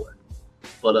controller.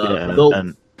 But Yeah, for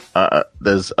and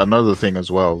there's another thing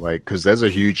as well, like because there's a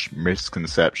huge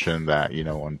misconception that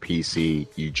on PC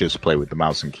you just play with the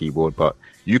mouse and keyboard, but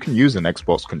you can use an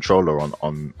Xbox controller on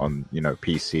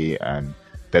PC, and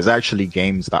there's actually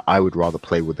games that I would rather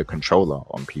play with the controller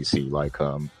on PC, like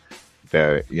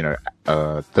they're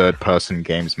third person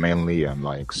games mainly, and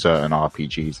like certain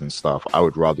RPGs and stuff. I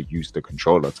would rather use the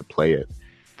controller to play it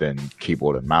than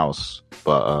keyboard and mouse.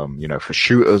 But for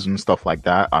shooters and stuff like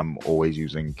that, I'm always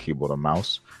using keyboard and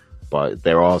mouse. But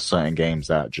there are certain games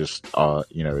that just are,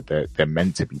 they're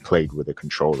meant to be played with a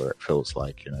controller. It feels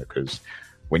like, because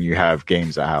when you have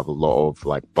games that have a lot of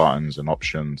like buttons and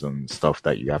options and stuff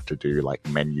that you have to do, like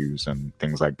menus and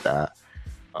things like that,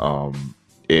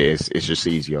 it's just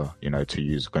easier, to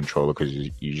use a controller because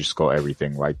you just got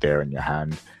everything right there in your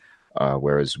hand.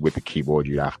 Whereas with the keyboard,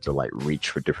 you have to like reach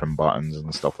for different buttons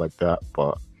and stuff like that.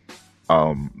 But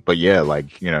yeah,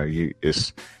 like,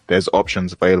 there's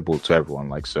options available to everyone.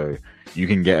 Like, so you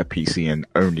can get a PC and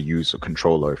only use a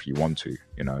controller if you want to,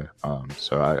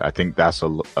 so I think that's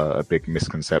a big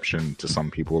misconception to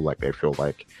some people. Like they feel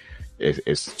like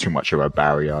it's too much of a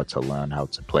barrier to learn how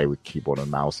to play with keyboard and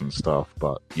mouse and stuff,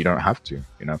 but you don't have to,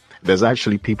 there's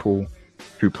actually people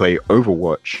who play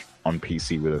Overwatch on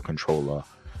PC with a controller,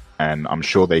 and I'm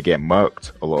sure they get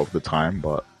murked a lot of the time,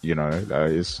 but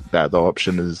that the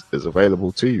option is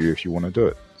available to you if you want to do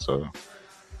it. So,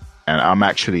 and I'm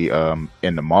actually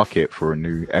in the market for a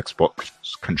new Xbox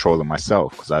controller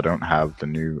myself because I don't have the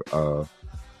new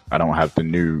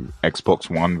Xbox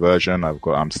One version.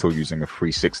 I'm still using a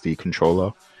 360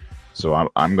 controller, so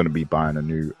I'm going to be buying a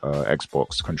new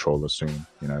Xbox controller soon.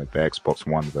 The Xbox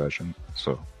One version.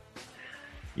 So,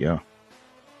 yeah,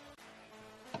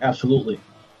 absolutely.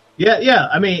 Yeah.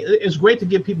 I mean, it's great to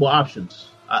give people options.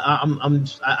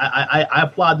 I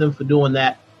applaud them for doing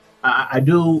that. I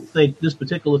do think this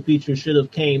particular feature should have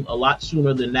came a lot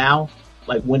sooner than now.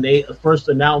 Like when they first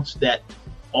announced that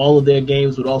all of their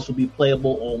games would also be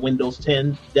playable on Windows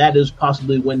 10, that is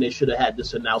possibly when they should have had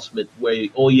this announcement where,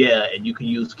 and you can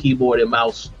use keyboard and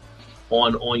mouse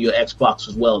on your Xbox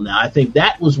as well. Now, I think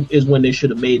that is when they should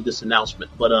have made this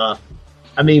announcement. But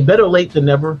I mean, better late than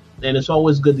never, and it's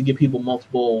always good to give people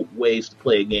multiple ways to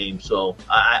play a game. So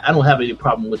I don't have any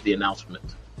problem with the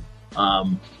announcement.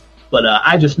 But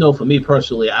I just know for me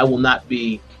personally, I will not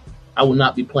be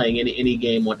playing any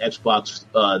game on Xbox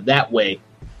that way.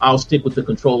 I'll stick with the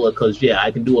controller because I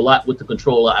can do a lot with the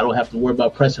controller. I don't have to worry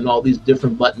about pressing all these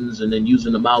different buttons and then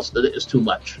using the mouse. It's too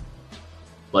much.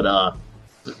 But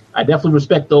I definitely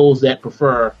respect those that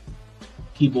prefer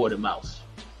keyboard and mouse.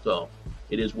 So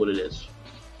it is what it is.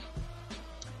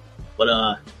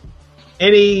 But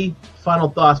any final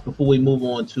thoughts before we move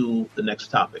on to the next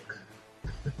topic?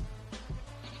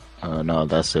 No,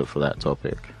 that's it for that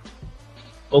topic.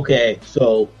 Okay,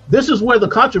 so this is where the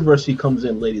controversy comes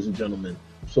in, ladies and gentlemen.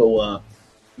 So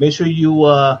make sure you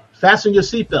fasten your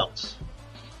seatbelts.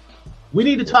 We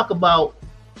need to talk about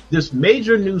this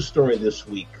major news story this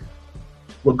week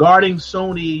regarding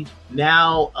Sony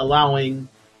now allowing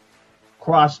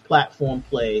cross-platform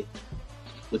play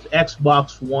with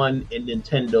Xbox One and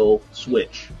Nintendo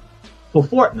Switch for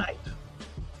Fortnite.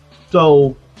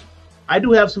 So I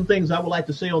do have some things I would like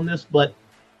to say on this, but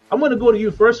I'm going to go to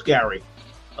you first, Gary,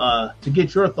 to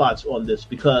get your thoughts on this,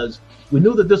 because we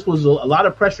knew that this was a lot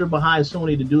of pressure behind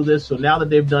Sony to do this. So now that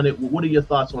they've done it, what are your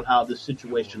thoughts on how this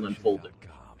situation unfolded?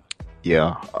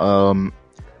 Yeah.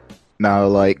 Now,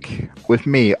 like with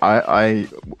me, I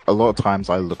a lot of times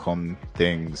I look on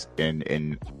things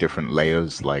in different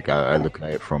layers. Like I look at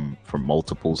it from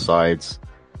multiple sides.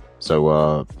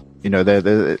 So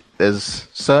there's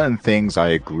certain things I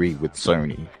agree with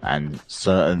Sony, and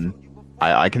certain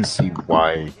I can see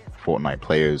why Fortnite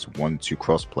players want to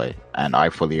crossplay, and I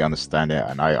fully understand it,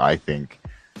 and I think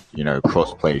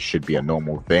crossplay should be a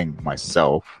normal thing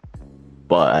myself.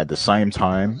 But at the same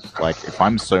time, like if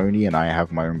I'm Sony and I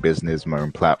have my own business, my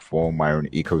own platform, my own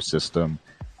ecosystem,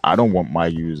 I don't want my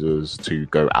users to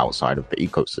go outside of the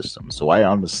ecosystem. So I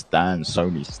understand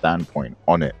Sony's standpoint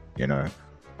on it,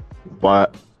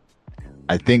 But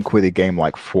I think with a game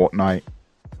like Fortnite,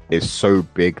 it's so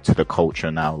big to the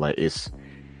culture now. Like it's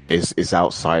is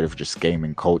outside of just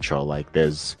gaming culture. Like,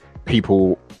 there's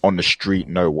people on the street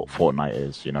know what Fortnite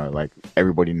is, you know, like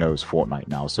everybody knows Fortnite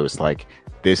now. So it's like,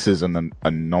 this is an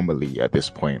anomaly at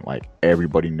this point. Like,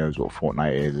 everybody knows what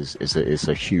Fortnite is. It's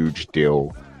a huge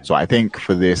deal. So I think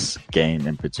for this game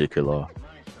in particular,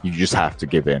 you just have to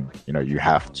give in. You know, you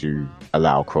have to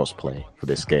allow crossplay for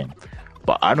this game.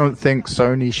 But I don't think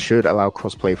Sony should allow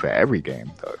crossplay for every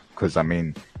game, though, because I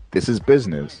mean, this is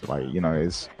business. Like, you know,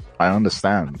 I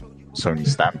understand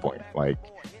Sony's standpoint. Like,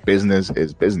 business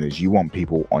is business. You want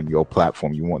people on your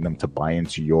platform. You want them to buy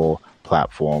into your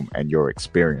platform and your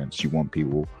experience. You want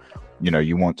people, you know,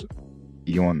 you want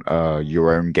your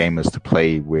own gamers to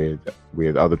play with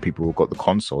other people who've got the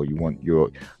console. You want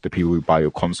the people who buy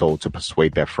your console to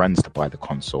persuade their friends to buy the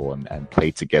console and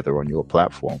play together on your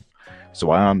platform.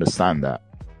 So I understand that.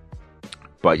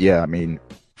 But yeah, I mean,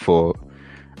 for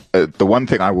the one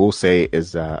thing I will say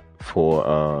is that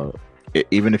for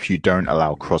even if you don't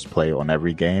allow crossplay on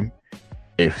every game,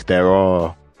 if there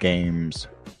are games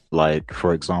like,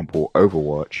 for example,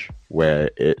 Overwatch, where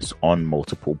it's on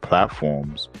multiple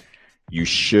platforms, you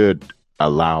should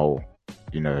allow,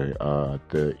 you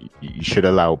should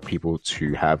allow people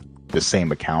to have the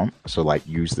same account. So like,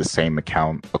 use the same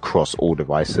account across all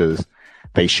devices.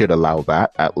 They should allow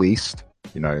that at least,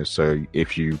 you know. So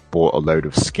if you bought a load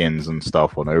of skins and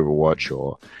stuff on Overwatch,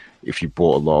 or if you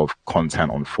bought a lot of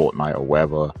content on Fortnite or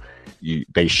whatever,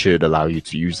 they should allow you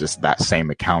to use that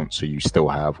same account, so you still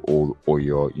have all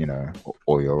your, you know,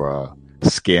 all your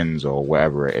skins or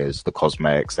whatever it is, the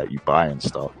cosmetics that you buy and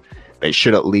stuff. They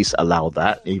should at least allow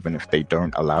that, even if they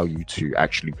don't allow you to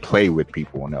actually play with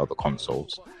people on the other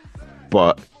consoles.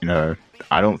 But, you know,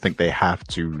 I don't think they have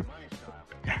to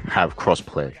have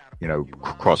crossplay, you know,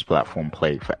 cross-platform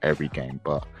play for every game.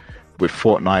 But with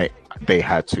Fortnite, they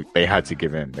had to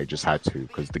give in. They just had to,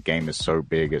 because the game is so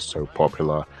big, it's so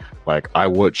popular. Like, I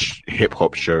watch hip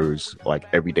hop shows like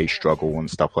Everyday Struggle and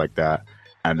stuff like that,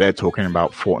 and they're talking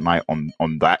about Fortnite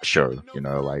on that show, you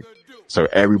know, like, so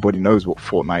everybody knows what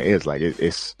Fortnite is. Like,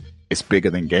 it's bigger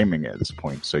than gaming at this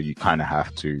point. So you kind of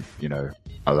have to, you know,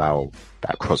 allow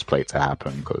that crossplay to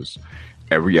happen, because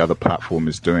every other platform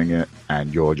is doing it,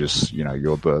 and you're just, you know,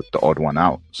 you're the odd one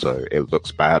out. So it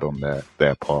looks bad on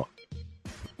their part.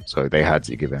 So they had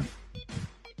to give in.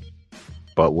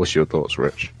 But what's your thoughts,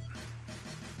 Rich?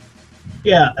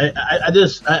 Yeah,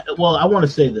 I want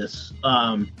to say this.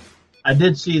 I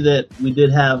did see that we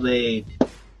did have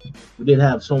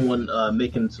someone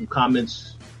making some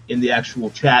comments in the actual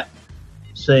chat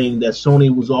saying that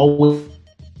Sony was always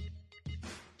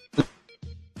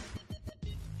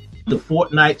the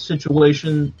Fortnite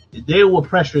situation. They were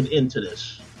pressured into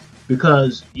this,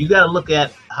 because you got to look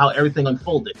at how everything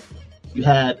unfolded. You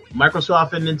had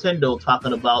Microsoft and Nintendo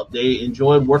talking about they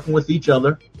enjoyed working with each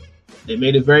other. They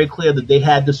made it very clear that they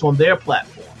had this on their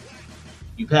platform.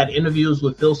 You've had interviews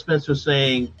with Phil Spencer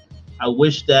saying, I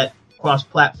wish that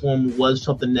cross-platform was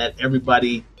something that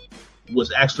everybody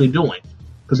was actually doing.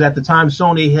 Because at the time,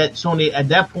 Sony,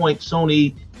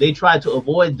 they tried to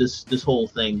avoid this whole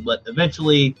thing, but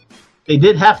eventually they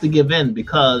did have to give in,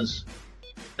 because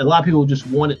a lot of people just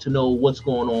wanted to know what's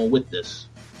going on with this.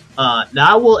 Now,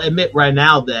 I will admit right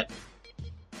now that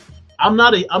I'm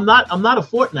not a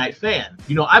Fortnite fan.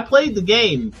 You know, I played the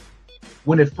game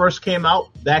when it first came out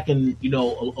back in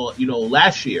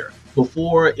last year,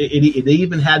 before it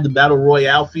even had the Battle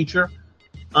Royale feature.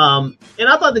 And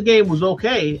I thought the game was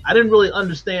okay. I didn't really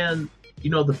understand, you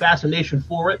know, the fascination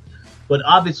for it. But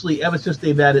obviously, ever since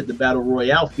they've added the Battle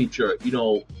Royale feature, you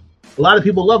know, a lot of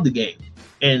people love the game.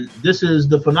 And this is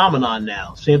the phenomenon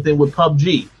now. Same thing with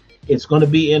PUBG. It's going to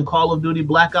be in Call of Duty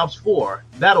Black Ops 4,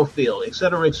 Battlefield, et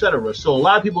cetera, et cetera. So a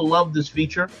lot of people love this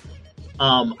feature.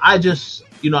 I just,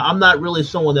 you know, I'm not really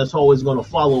someone that's always going to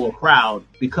follow a crowd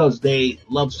because they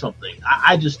love something.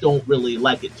 I just don't really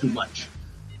like it too much.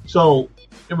 So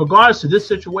in regards to this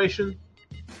situation,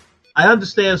 I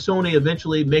understand Sony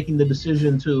eventually making the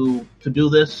decision to do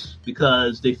this,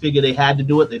 because they figured they had to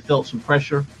do it. They felt some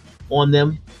pressure on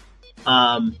them.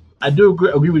 I do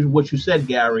agree with what you said,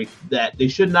 Gary, that they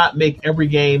should not make every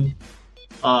game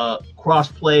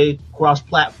cross-play,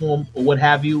 cross-platform, or what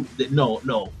have you.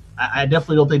 No. I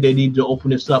definitely don't think they need to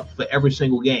open this up for every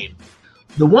single game.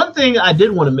 The one thing I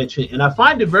did want to mention, and I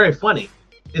find it very funny,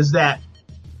 is that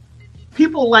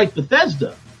people like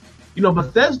Bethesda, you know,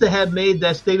 Bethesda had made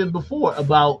that statement before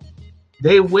about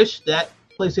they wish that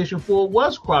PlayStation 4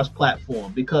 was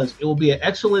cross-platform, because it will be an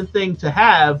excellent thing to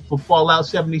have for Fallout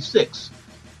 76.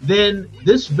 Then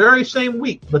this very same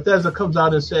week, Bethesda comes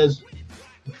out and says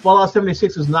Fallout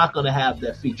 76 is not going to have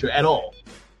that feature at all.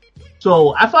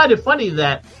 So I find it funny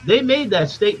that they made that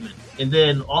statement, and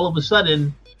then all of a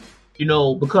sudden,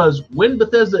 because when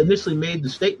Bethesda initially made the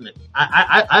statement,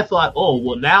 I thought, oh,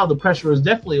 well, now the pressure is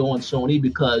definitely on Sony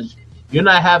because you're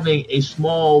not having a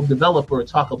small developer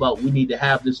talk about we need to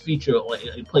have this feature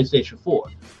in PlayStation 4.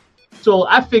 So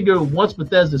I figure once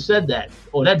Bethesda said that,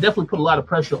 that definitely put a lot of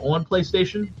pressure on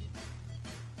PlayStation.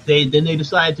 Then they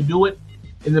decided to do it,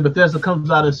 and then Bethesda comes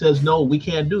out and says, no, we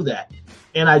can't do that.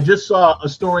 And I just saw a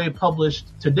story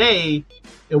published today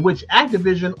in which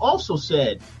Activision also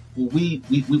said, well, we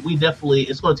definitely,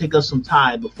 it's going to take us some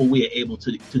time before we are able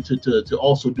to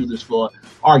also do this for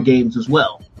our games as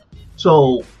well.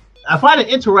 So I find it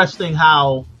interesting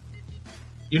how,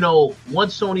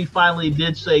 once Sony finally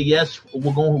did say yes,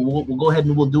 we'll go ahead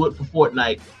and we'll do it for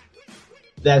Fortnite,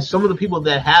 that some of the people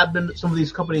that have been, some of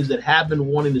these companies that have been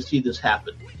wanting to see this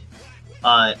happen,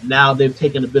 now they've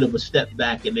taken a bit of a step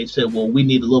back and they said, well, we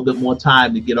need a little bit more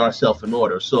time to get ourselves in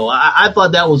order. So I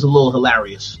thought that was a little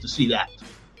hilarious to see that.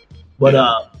 But,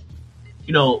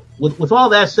 with all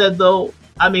that said, though,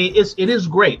 I mean, it is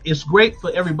great. It's great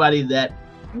for everybody that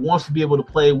wants to be able to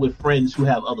play with friends who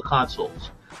have other consoles.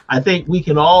 I think we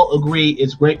can all agree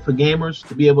it's great for gamers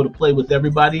to be able to play with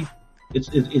everybody.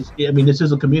 I mean, this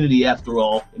is a community after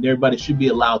all, and everybody should be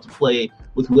allowed to play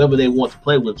with whoever they want to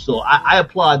play with. So I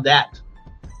applaud that.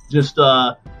 Just,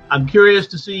 I'm curious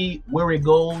to see where it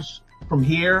goes from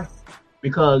here,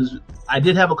 because I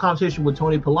did have a conversation with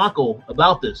Tony Polanco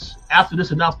about this after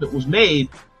this announcement was made.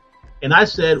 And I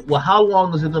said, well, how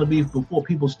long is it going to be before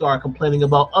people start complaining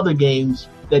about other games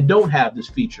that don't have this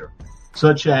feature?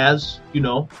 Such as,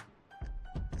 okay,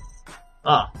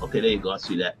 there you go. I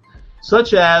see that.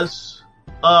 Such as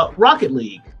Rocket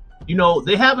League.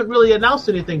 They haven't really announced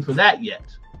anything for that yet.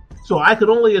 So I could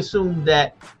only assume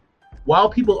that while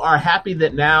people are happy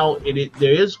that now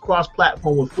there is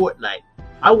cross-platform with Fortnite,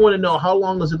 I want to know how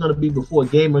long is it going to be before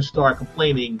gamers start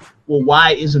complaining, well,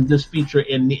 why isn't this feature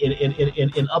in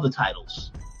other titles?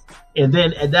 And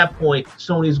then at that point,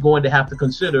 Sony's going to have to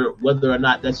consider whether or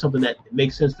not that's something that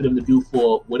makes sense for them to do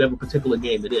for whatever particular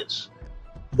game it is.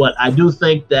 But I do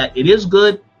think that it is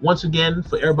good, once again,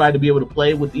 for everybody to be able to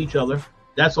play with each other.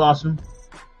 That's awesome.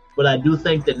 But I do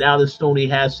think that now that Sony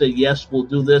has said, yes, we'll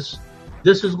do this,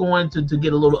 this is going to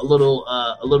get a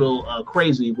little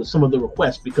crazy with some of the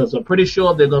requests, because I'm pretty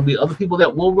sure there are going to be other people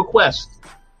that will request,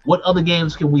 what other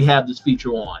games can we have this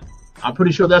feature on? I'm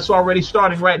pretty sure that's already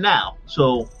starting right now.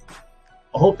 So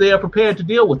I hope they are prepared to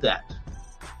deal with that.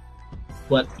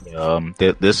 But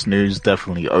this news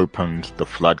definitely opened the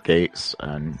floodgates,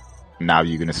 and now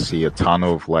you're going to see a ton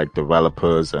of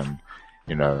developers and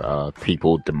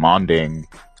people demanding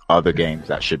other games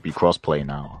that should be crossplay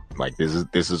now.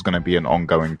 This is going to be an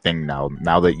ongoing thing now.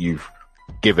 Now that you've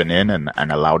given in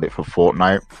and allowed it for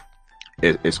Fortnite,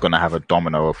 it's going to have a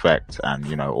domino effect,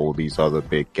 and all these other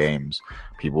big games,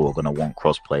 people are going to want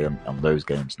crossplay on those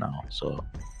games now. So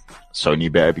Sony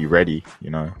better be ready,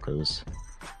 because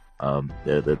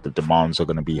the demands are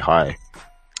going to be high.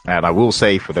 And I will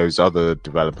say, for those other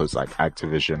developers like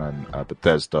Activision and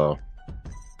Bethesda,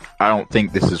 I don't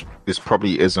think this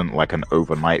probably isn't an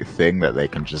overnight thing that they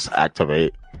can just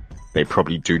activate. They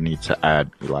probably do need to add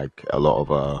a lot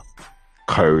of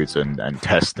codes and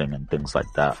testing and things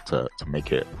like that to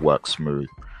make it work smooth.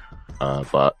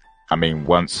 But I mean,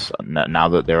 now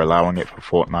that they're allowing it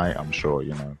for Fortnite, I'm sure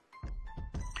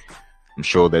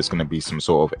there's going to be some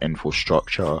sort of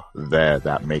infrastructure there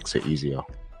that makes it easier.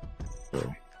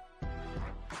 So.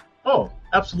 Oh,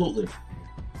 absolutely.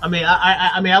 I mean,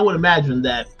 I would imagine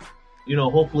that,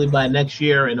 hopefully by next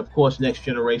year, and of course next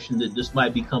generation, that this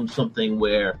might become something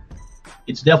where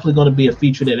it's definitely going to be a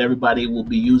feature that everybody will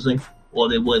be using, or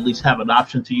they will at least have an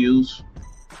option to use.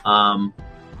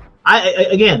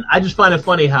 I just find it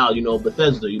funny how,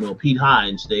 Bethesda, Pete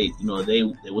Hines, they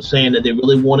were saying that they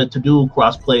really wanted to do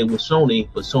crossplay with Sony,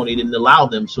 but Sony didn't allow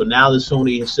them. So now that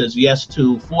Sony says yes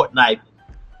to Fortnite,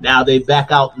 now they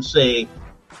back out and say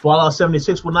Fallout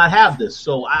 76 will not have this.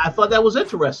 So I thought that was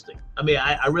interesting. I mean,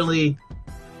 I really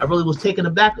was taken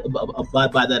aback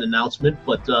by that announcement,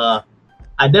 but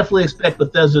I definitely expect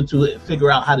Bethesda to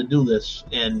figure out how to do this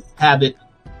and have it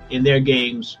in their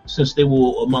games, since they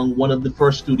were among one of the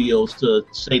first studios to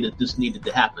say that this needed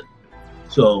to happen.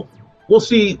 So we'll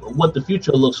see what the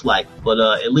future looks like, but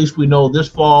at least we know this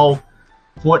fall,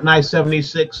 Fallout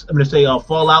 76,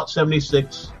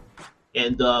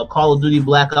 and Call of Duty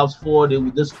Black Ops 4,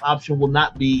 this option will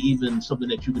not be even something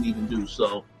that you can even do.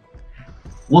 So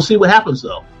we'll see what happens,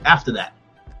 though, after that.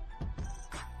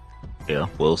 Yeah,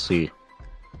 we'll see.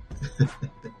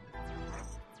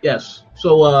 Yes.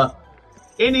 So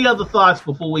any other thoughts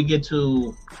before we get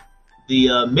to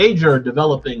the major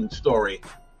developing story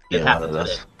It happened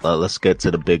let's get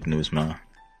to the big news, man.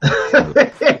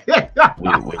 today.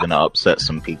 We're gonna upset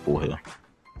some people here.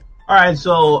 All right,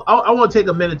 so I want to take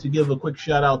a minute to give a quick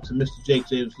shout out to Mr. Jake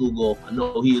James Lugo. I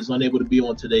know he is unable to be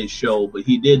on today's show, but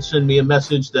he did send me a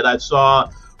message that I saw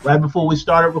right before we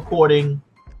started recording.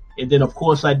 And then, of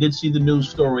course, I did see the news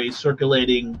story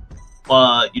circulating,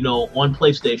 on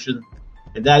PlayStation.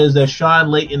 And that is that Sean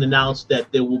Layton announced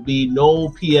that there will be no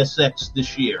PSX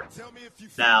this year.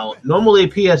 Now, normally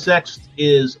PSX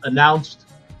is announced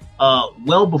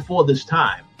well before this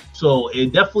time. So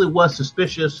it definitely was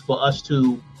suspicious for us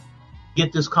to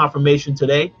get this confirmation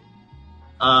today.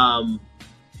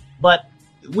 But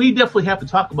we definitely have to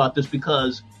talk about this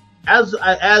because as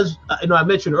I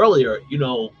mentioned earlier,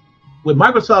 with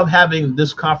Microsoft having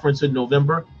this conference in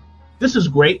November, this is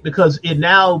great because it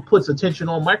now puts attention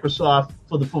on Microsoft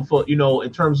for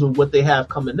in terms of what they have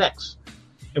coming next.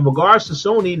 In regards to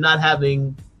Sony not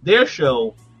having their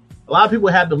show, a lot of people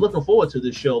have been looking forward to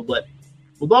this show, but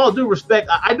with all due respect,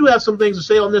 I do have some things to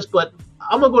say on this, but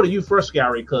I'm going to go to you first,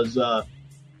 Gary, because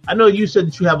I know you said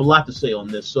that you have a lot to say on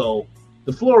this, so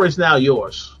the floor is now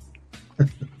yours.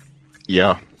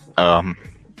 Yeah.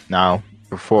 Now,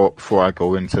 before I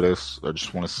go into this, I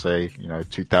just want to say,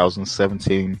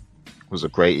 2017 was a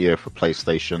great year for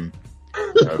PlayStation.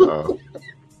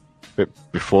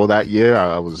 But before that year,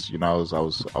 I was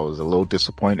a little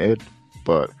disappointed,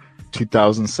 but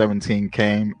 2017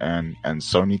 came and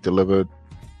Sony delivered.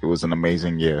 It was an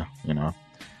amazing year,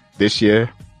 This year,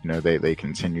 they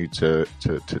continued to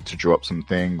drop some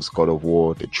things. God of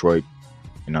War, Detroit,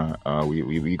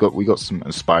 we got some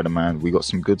Spider-Man. We got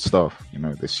some good stuff,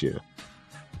 this year.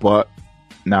 But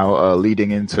now,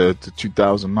 leading into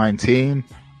 2019,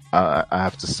 I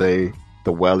have to say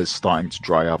the well is starting to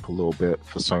dry up a little bit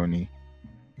for Sony,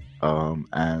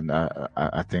 and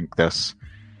I think that's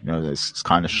it's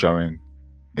kind of showing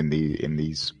in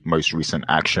these most recent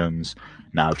actions.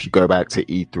 Now, if you go back to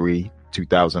E3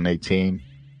 2018,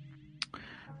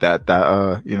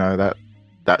 that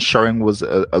showing was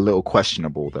a little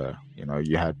questionable there.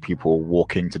 You had people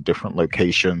walking to different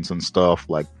locations and stuff,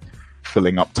 like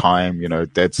filling up time,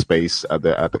 dead space at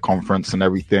the conference and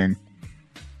everything.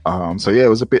 So yeah, it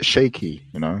was a bit shaky,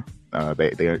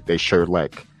 they showed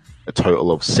like a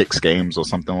total of 6 games or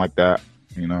something like that,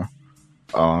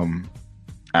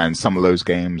 and some of those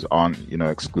games aren't,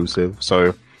 exclusive.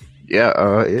 So yeah,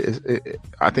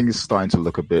 I think it's starting to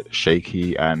look a bit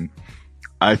shaky, and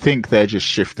I think they're just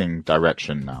shifting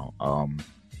direction now.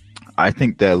 I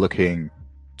think they're looking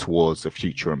towards the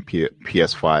future in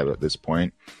PS5 at this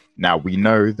point. Now, we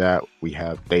know that we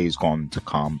have Days Gone to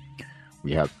come.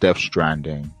 We have Death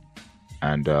Stranding.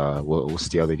 And what's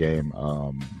the other game?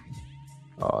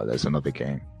 There's another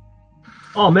game.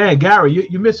 Oh, man, Gary,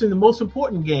 you're missing the most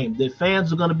important game. The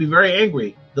fans are going to be very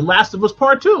angry. The Last of Us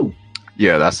Part 2.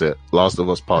 Yeah, that's it. Last of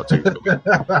Us Part 2.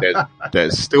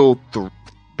 There's still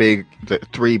 3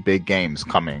 big games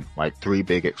coming, like 3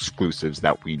 big exclusives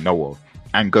that we know of.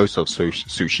 And Ghost of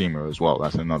Tsushima as well.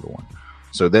 That's another one.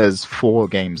 So there's 4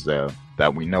 games there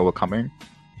that we know are coming.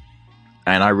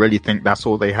 And I really think that's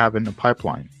all they have in the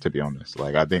pipeline, to be honest.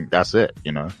 Like, I think that's it,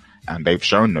 and they've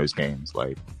shown those games,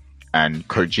 and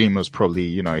Kojima's probably,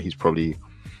 he's probably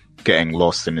getting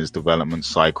lost in his development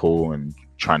cycle and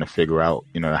trying to figure out,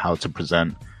 how to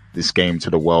present this game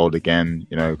to the world again,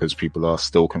 because people are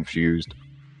still confused.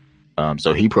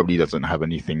 So he probably doesn't have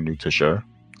anything new to show.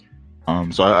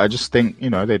 So I just think,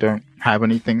 they don't have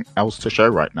anything else to show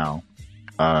right now.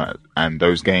 And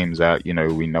those games that,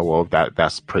 we know of,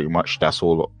 that's pretty much, that's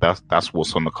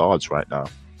what's on the cards right now.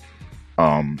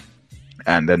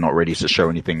 And they're not ready to show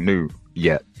anything new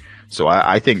yet. So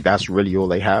I think that's really all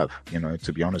they have,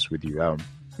 to be honest with you.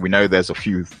 We know there's a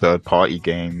few third-party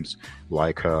games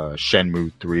like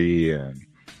Shenmue 3 and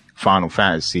Final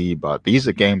Fantasy, but these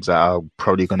are games that are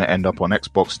probably going to end up on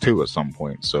Xbox 2 at some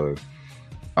point. So,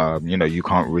 you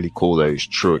can't really call those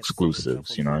true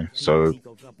exclusives, So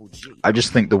I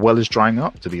just think the well is drying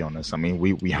up, to be honest. I mean,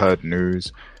 we heard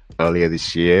news earlier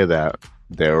this year that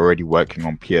they're already working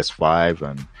on PS5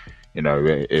 and,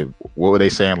 what were they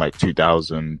saying, like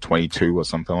 2022 or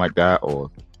something like that,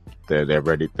 or they're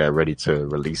ready to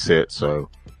release it. So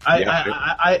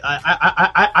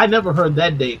I never heard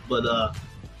that date, but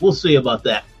we'll see about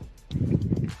that.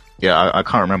 Yeah, I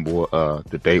can't remember what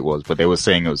the date was, but they were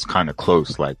saying it was kind of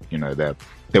close. Like,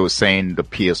 they were saying the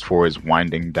PS4 is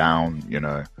winding down.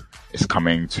 It's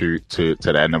coming to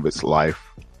the end of its life,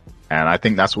 and I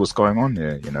think that's what's going on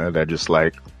here. They're just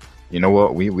like, you know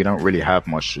what, we don't really have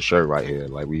much to show right here.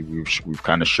 Like we've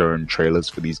kind of shown trailers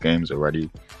for these games already,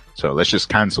 so let's just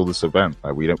cancel this event.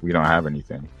 Like we don't have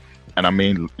anything. And I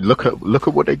mean, look at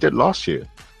what they did last year.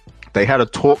 They had a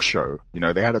talk show.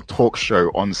 They had a talk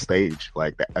show on stage,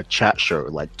 like a chat show,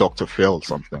 like Dr. Phil or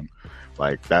something.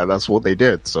 Like that's what they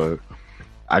did. So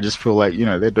I just feel like,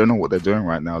 they don't know what they're doing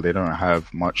right now. They don't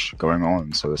have much going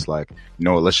on. So it's like,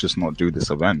 let's just not do this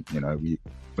event.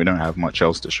 We don't have much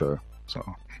else to show.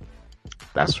 So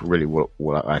that's really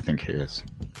what I think it is.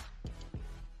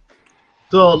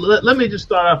 So let me just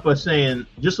start off by saying,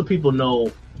 just so people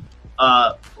know,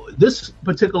 this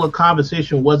particular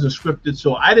conversation wasn't scripted,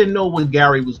 so I didn't know what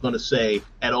Gary was going to say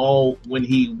at all when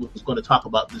he was going to talk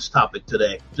about this topic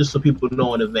today, just so people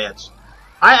know in advance.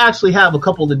 I actually have a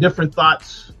couple of different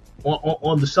thoughts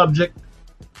on the subject,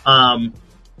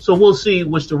 so we'll see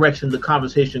which direction the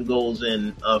conversation goes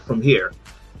in from here.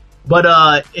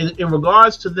 But in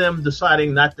regards to them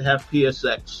deciding not to have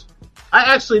PSX,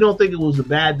 I actually don't think it was a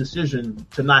bad decision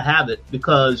to not have it,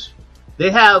 because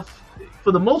they have,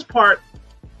 for the most part,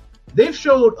 they've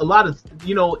showed a lot of,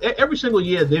 every single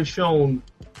year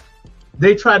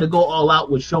they try to go all out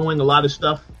with showing a lot of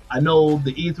stuff. I know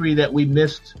the E3 that we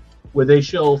missed, where they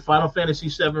show Final Fantasy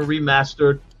VII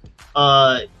Remastered,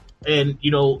 and,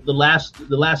 the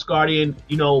Last Guardian,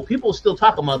 people are still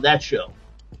talking about that show.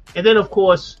 And then, of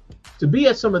course, to be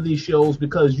at some of these shows,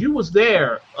 because you was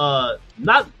there,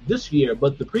 not this year,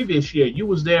 but the previous year, you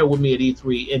was there with me at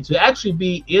E3, and to actually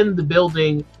be in the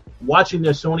building watching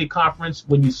their Sony conference,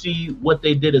 when you see what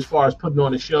they did as far as putting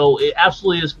on a show, it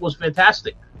absolutely was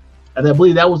fantastic. And I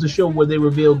believe that was the show where they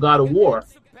revealed God of War.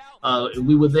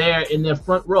 We were there in their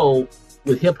front row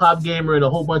with Hip Hop Gamer and a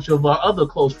whole bunch of our other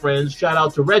close friends. Shout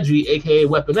out to Reggie, aka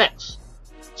Weapon X.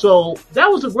 So that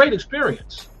was a great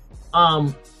experience.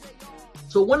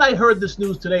 So when I heard this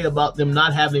news today about them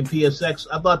not having PSX,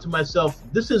 I thought to myself,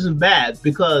 this isn't bad,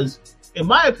 because in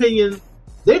my opinion,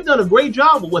 they've done a great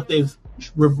job with what they've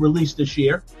released this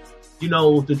year.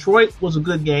 Detroit was a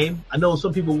good game. I know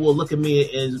some people will look at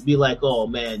me and be like, oh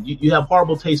man, you have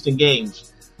horrible taste in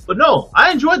games. But no,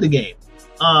 I enjoyed the game.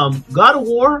 God of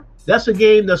War, that's a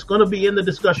game that's going to be in the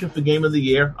discussion for Game of the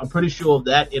Year. I'm pretty sure of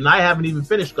that. And I haven't even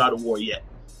finished God of War yet.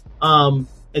 And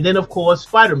then, of course,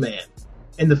 Spider-Man.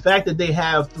 And the fact that they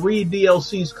have 3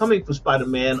 DLCs coming for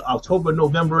Spider-Man, October,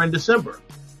 November, and December.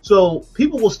 So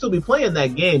people will still be playing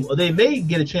that game, or they may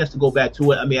get a chance to go back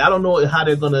to it. I mean, I don't know how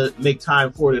they're going to make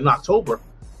time for it in October,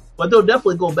 but they'll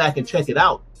definitely go back and check it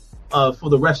out for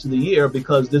the rest of the year,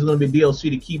 because there's going to be DLC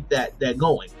to keep that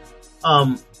going.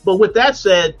 But with that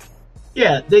said,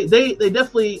 yeah, they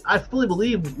definitely, I fully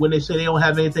believe when they say they don't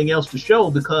have anything else to show,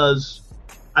 because,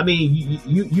 I mean,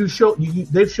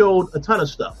 they've showed a ton of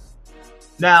stuff.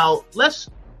 Now, let's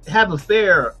have a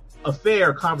fair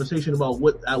conversation about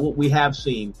what we have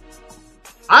seen.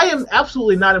 I am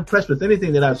absolutely not impressed with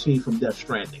anything that I've seen from Death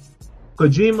Stranding.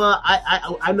 Kojima,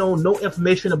 I know no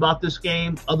information about this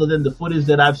game other than the footage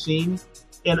that I've seen,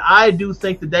 and I do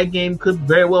think that game could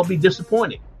very well be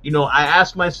disappointing. I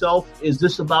ask myself, is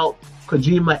this about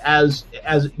Kojima as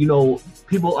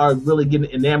people are really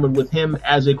getting enamored with him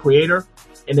as a creator,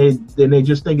 and they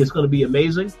just think it's going to be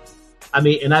amazing? I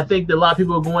mean, and I think that a lot of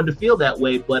people are going to feel that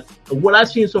way, but what I've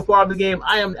seen so far of the game,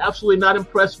 I am absolutely not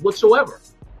impressed whatsoever.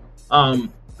 The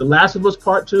Last of Us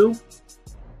Part 2,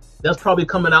 that's probably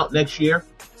coming out next year,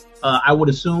 I would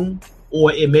assume,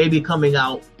 or it may be coming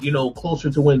out, closer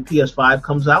to when PS5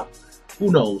 comes out.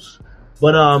 Who knows?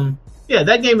 But, yeah,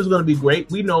 that game is going to be great.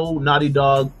 We know Naughty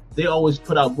Dog, they always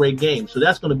put out great games, so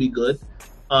that's going to be good.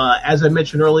 As I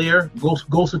mentioned earlier, Ghost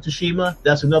of Tsushima,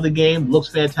 that's another game, looks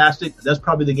fantastic. That's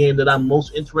probably the game that I'm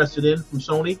most interested in from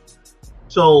Sony.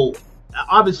 So,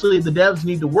 obviously, the devs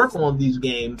need to work on these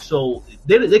games, so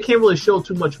they can't really show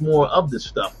too much more of this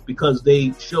stuff, because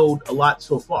they showed a lot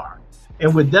so far.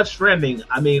 And with Death Stranding,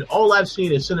 I mean, all I've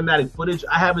seen is cinematic footage.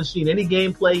 I haven't seen any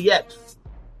gameplay yet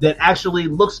that actually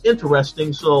looks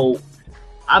interesting, so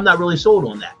I'm not really sold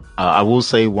on that. I will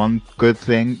say one good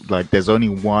thing, there's only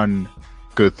one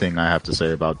good thing I have to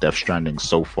say about Death Stranding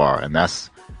so far, and that's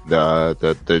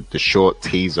the short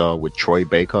teaser with Troy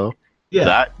Baker.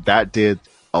 Yeah, that did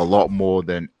a lot more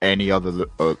than any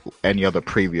other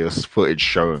previous footage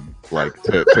shown,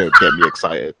 to get me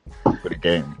excited for the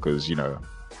game, because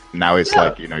now it's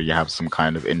you have some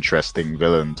kind of interesting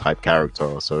villain type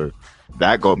character, so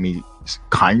that got me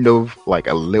kind of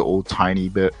a little tiny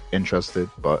bit interested,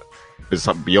 but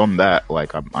beyond that,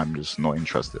 I'm just not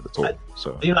interested at all.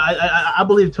 So I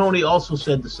believe Tony also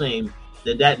said the same,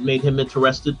 that made him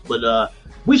interested, but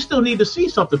we still need to see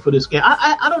something for this game.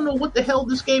 I don't know what the hell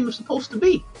this game is supposed to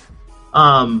be.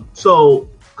 So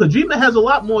Kojima has a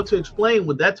lot more to explain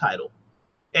with that title,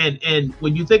 and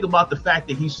when you think about the fact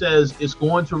that he says it's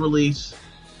going to release,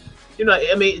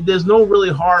 I mean, there's no really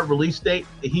hard release date.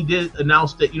 He did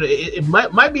announce that, it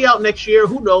might be out next year.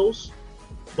 Who knows?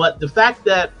 But the fact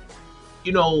that,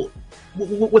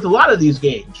 with a lot of these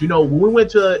games, when we went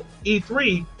to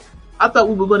E3, I thought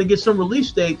we were going to get some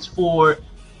release dates for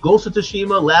Ghost of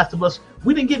Tsushima, Last of Us.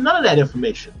 We didn't get none of that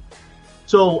information.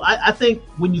 So I think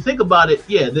when you think about it,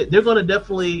 yeah, they're going to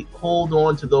definitely hold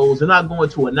on to those. They're not going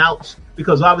to announce,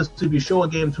 because obviously if you show a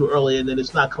game too early and then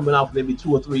it's not coming out for maybe 2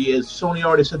 or 3 years, Sony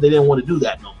already said they didn't want to do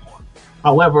that no more.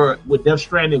 However, with Death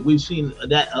Stranding, we've seen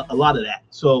that a lot of that.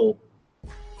 So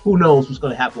who knows what's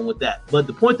going to happen with that. But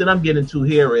the point that I'm getting to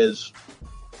here is,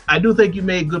 I do think you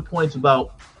made good points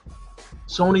about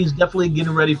Sony's definitely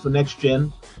getting ready for next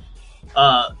gen.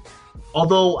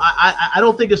 Although I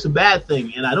don't think it's a bad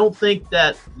thing, and I don't think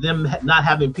that them not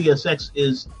having PSX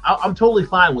is, I'm totally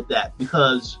fine with that,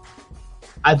 because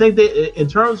I think they, in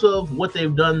terms of what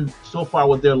they've done so far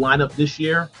with their lineup this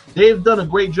year, they've done a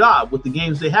great job with the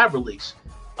games they have released.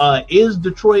 Is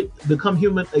Detroit Become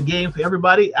Human a game for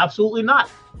everybody? Absolutely not.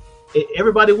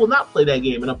 Everybody will not play that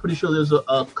game, and I'm pretty sure there's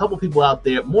a couple people out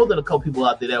there, more than a couple people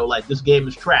out there, that were like, this game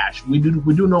is trash. We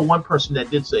do know one person that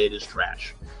did say it is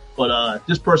trash. But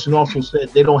this person also said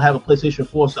they don't have a PlayStation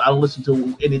 4, so I don't listen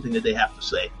to anything that they have to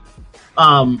say.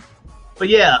 But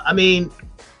yeah, I mean,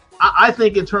 I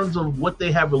think in terms of what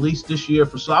they have released this year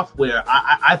for software,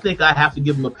 I think I have to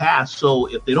give them a pass. So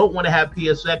if they don't want to have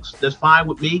PSX, that's fine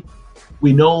with me.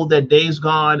 We know that Days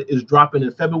Gone is dropping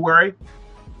in February.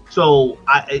 So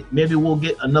maybe we'll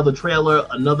get another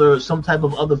trailer, some type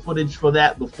of other footage for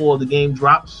that before the game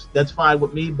drops. That's fine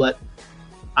with me, but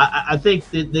I think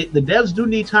the devs do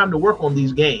need time to work on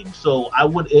these games. So I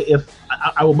would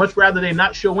much rather they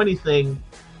not show anything,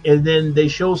 and then they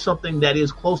show something that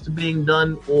is close to being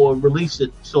done or release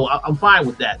it. So I'm fine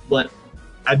with that. But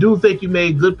I do think you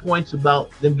made good points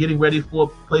about them getting ready for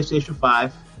PlayStation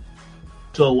 5.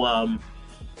 So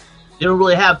they don't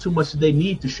really have too much that they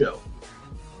need to show.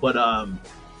 But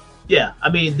yeah, I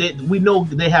mean, we know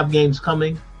they have games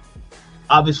coming.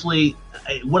 Obviously,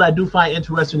 what I do find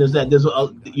interesting is that there's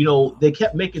they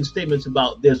kept making statements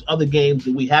about there's other games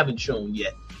that we haven't shown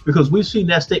yet, because we've seen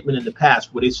that statement in the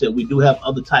past where they said we do have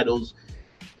other titles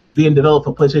being developed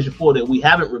for PlayStation 4 that we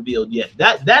haven't revealed yet.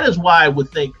 That is why I would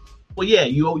think, well, yeah,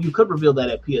 you could reveal that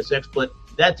at PSX, but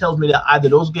that tells me that either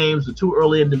those games are too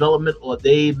early in development or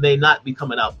they may not be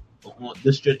coming out on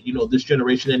this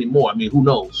generation anymore. I mean, who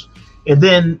knows? And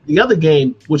then the other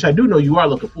game, which I do know you are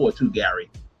looking forward to, Gary,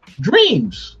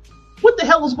 Dreams. What the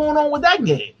hell is going on with that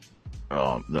game?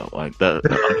 Oh no, like that.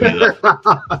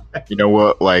 You know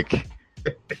what? Like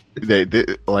they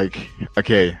like,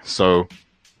 okay, so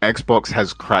Xbox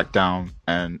has Crackdown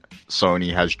and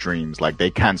Sony has Dreams. Like, they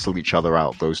cancel each other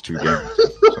out, those two games.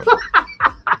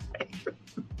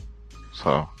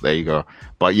 So there you go.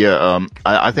 But yeah,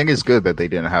 I think it's good that they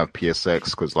didn't have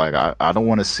PSX, because like I don't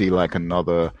want to see like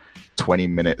another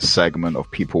 20-minute segment of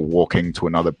people walking to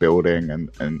another building and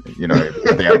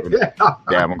they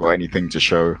haven't got anything to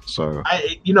show. So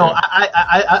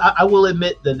I will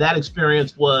admit that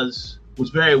experience was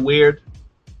very weird,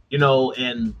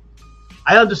 and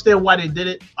I understand why they did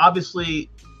it.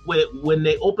 Obviously, when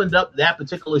they opened up that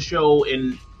particular show,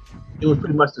 and it was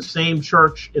pretty much the same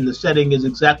church, and the setting is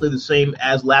exactly the same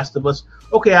as Last of Us.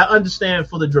 Okay, I understand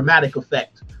for the dramatic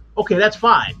effect. Okay, that's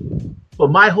fine.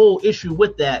 But my whole issue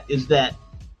with that is that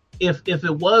if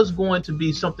it was going to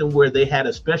be something where they had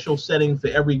a special setting for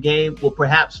every game, well,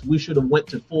 perhaps we should have went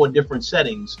to 4 different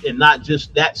settings and not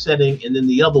just that setting and then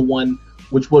the other one,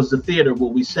 which was the theater where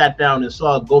we sat down and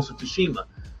saw Ghost of Tsushima.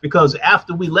 Because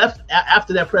after we left,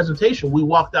 after that presentation, we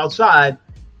walked outside.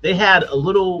 They had a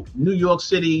little New York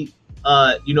City,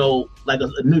 like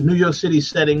a New York City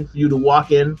setting for you to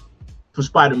walk in for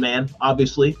Spider-Man,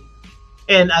 obviously.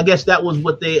 And I guess that was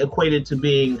what they equated to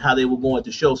being how they were going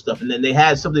to show stuff. And then they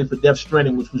had something for Death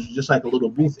Stranding, which was just like a little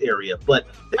booth area. But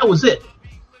that was it.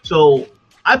 So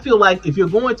I feel like if you're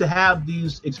going to have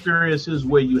these experiences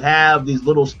where you have these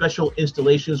little special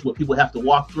installations where people have to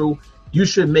walk through, you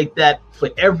should make that for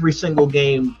every single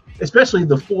game, especially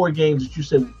the 4 games that you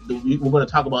said that we're going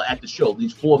to talk about at the show,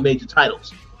 these 4 major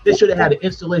titles. They should have had an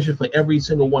installation for every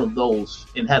single one of those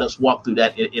and had us walk through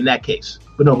that in that case.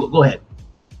 But no, go ahead.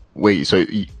 Wait, so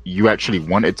you actually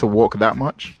wanted to walk that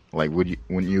much? Like, when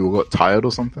you got tired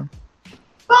or something?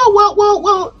 Oh,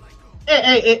 well.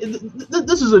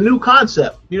 This is a new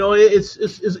concept.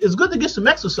 It's good to get some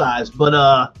exercise, but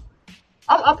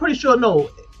I'm pretty sure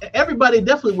everybody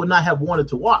definitely would not have wanted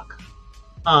to walk.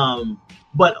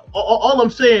 But all I'm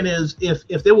saying is,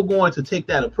 if they were going to take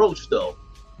that approach, though,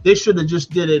 they should have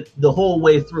just did it the whole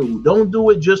way through. Don't do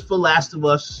it just for Last of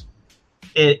Us.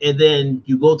 and then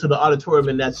you go to the auditorium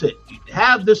and that's it.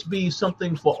 Have this be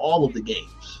something for all of the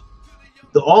games,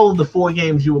 all of the 4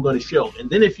 games you were going to show. And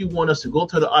then if you want us to go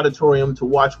to the auditorium to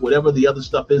watch whatever the other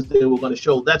stuff is they were going to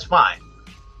show, that's fine.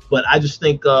 But I just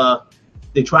think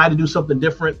they tried to do something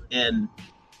different, and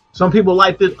some people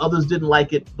liked it, others didn't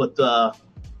like it. But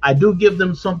I do give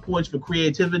them some points for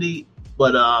creativity.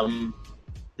 But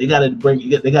they got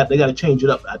to change it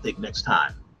up, I think, next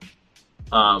time,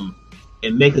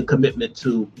 and make a commitment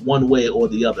to one way or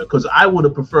the other. Because I would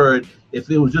have preferred if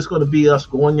it was just going to be us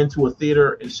going into a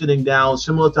theater and sitting down,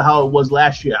 similar to how it was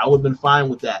last year. I would have been fine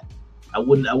with that. I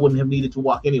wouldn't have needed to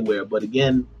walk anywhere. But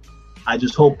again, I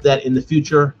just hope that in the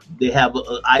future they have an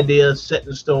idea set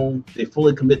in stone. They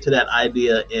fully commit to that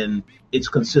idea, and it's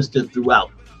consistent throughout.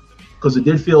 Because it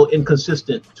did feel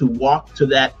inconsistent to walk to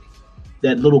that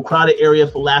little crowded area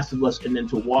for Last of Us, and then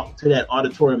to walk to that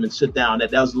auditorium and sit down.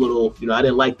 That was a little, I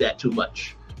didn't like that too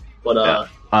much. But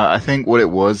I think what it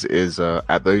was is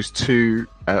at those last 2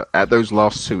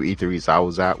 E3s I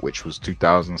was at, which was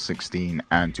 2016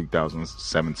 and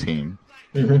 2017,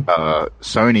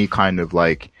 Sony kind of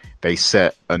like they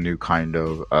set a new kind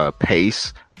of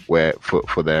pace where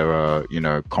for their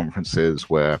conferences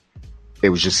where it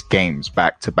was just games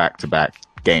back to back to back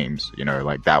games,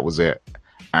 like that was it.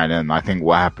 And then I think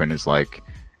what happened is like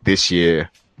this year,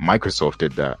 Microsoft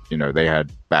did that. They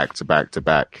had back to back to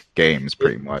back games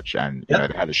pretty much. And, they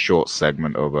had a short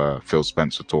segment of Phil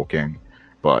Spencer talking,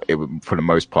 but for the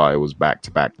most part, it was back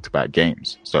to back to back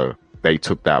games. So they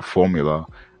took that formula,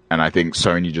 and I think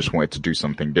Sony just wanted to do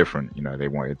something different. They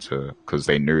wanted to, because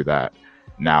they knew that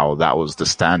now that was the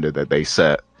standard that they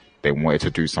set. They wanted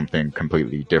to do something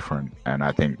completely different. And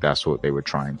I think that's what they were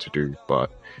trying to do.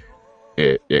 But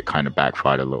it kind of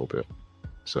backfired a little bit.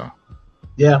 So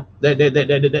yeah,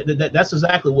 that's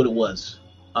exactly what it was.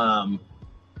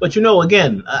 But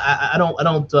again, I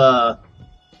don't.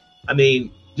 I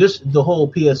mean, just the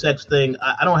whole PSX thing.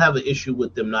 I don't have an issue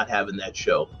with them not having that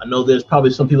show. I know there's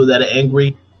probably some people that are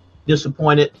angry,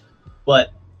 disappointed,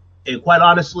 but and quite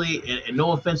honestly, and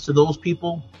no offense to those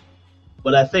people,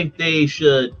 but I think they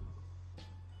should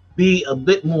be a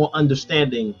bit more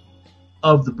understanding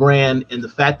of the brand and the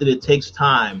fact that it takes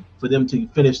time for them to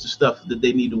finish the stuff that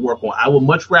they need to work on. I would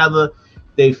much rather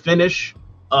they finish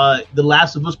The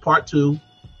Last of Us Part 2,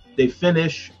 they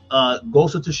finish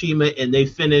Ghost of Tsushima, and they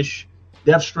finish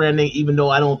Death Stranding, even though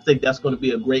I don't think that's going to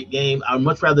be a great game. I would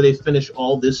much rather they finish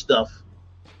all this stuff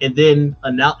and then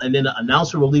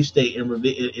announce a release date and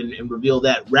reveal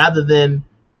that, rather than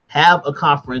have a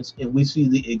conference and we see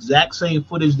the exact same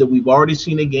footage that we've already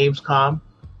seen at Gamescom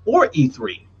or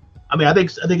E3. I mean, I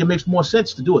think it makes more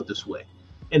sense to do it this way.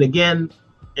 And again,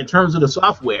 in terms of the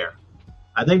software,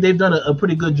 I think they've done a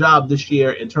pretty good job this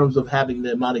year in terms of having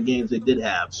the amount of games they did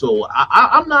have. So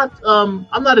I'm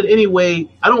not in any way.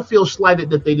 I don't feel slighted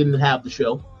that they didn't have the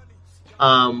show.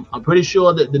 I'm pretty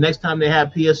sure that the next time they have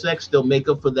PSX, they'll make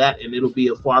up for that, and it'll be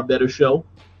a far better show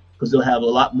because they'll have a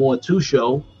lot more to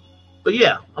show. But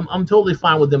yeah, I'm totally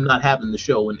fine with them not having the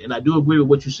show, and I do agree with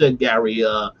what you said, Gary.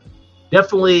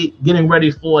 Definitely getting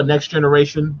ready for next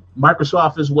generation.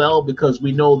 Microsoft as well, because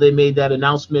we know they made that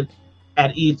announcement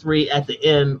at E3 at the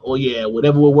end,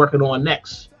 whatever we're working on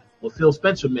next, what Phil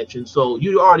Spencer mentioned. So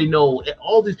you already know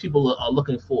all these people are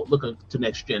looking to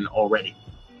next gen already.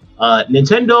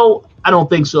 Nintendo, I don't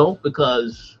think so,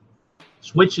 because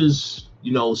Switch is,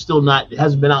 still not, it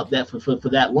hasn't been out that for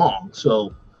that long.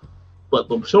 So, but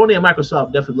Sony and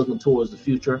Microsoft definitely looking towards the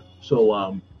future. So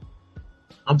I'm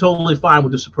totally fine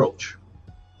with this approach.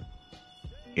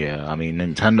 Yeah, I mean,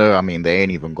 Nintendo, they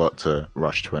ain't even got to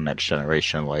rush to a next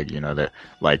generation. Like,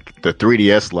 like the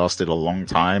 3DS lasted a long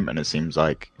time, and it seems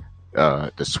like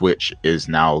the Switch is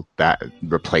now that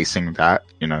replacing that,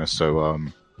 so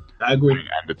I agree.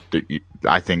 And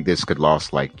I think this could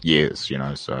last like years,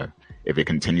 so if it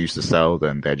continues to sell,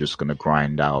 then they're just going to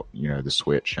grind out, the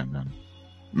Switch, and then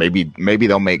maybe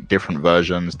they'll make different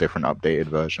versions, different updated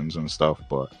versions and stuff,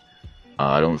 but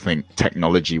I don't think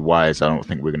technology-wise, I don't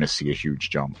think we're going to see a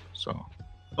huge jump. So,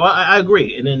 well, I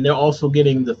agree, and then they're also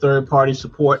getting the third-party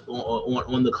support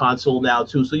on the console now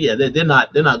too. So yeah, they're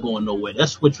not going nowhere. That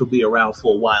Switch will be around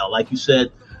for a while, like you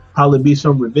said. Probably be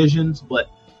some revisions, but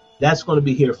that's going to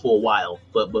be here for a while.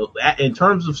 But in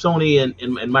terms of Sony and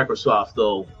Microsoft,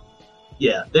 though,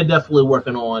 yeah, they're definitely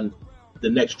working on the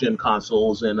next-gen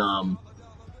consoles, and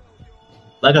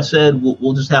like I said,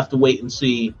 we'll just have to wait and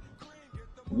see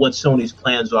what Sony's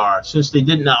plans are. Since they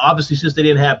didn't have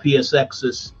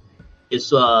PSX, it's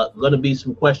going to be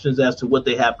some questions as to what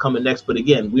they have coming next. But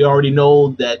again, we already know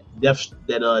that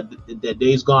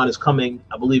Days Gone is coming.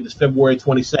 I believe it's February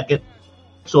 22nd.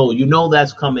 So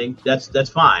that's coming. That's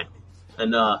fine.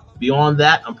 And beyond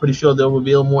that, I'm pretty sure they'll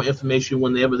reveal more information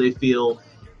whenever they feel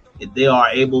they are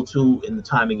able to and the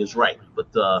timing is right. But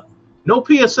no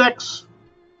PSX,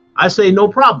 I say no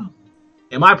problem,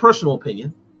 in my personal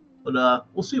opinion. But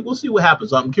we'll see what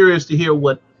happens. I'm curious to hear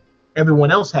what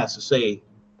everyone else has to say,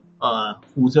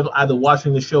 who's either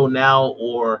watching the show now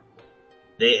or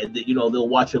they'll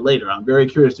watch it later. I'm very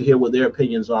curious to hear what their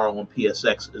opinions are on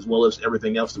PSX as well as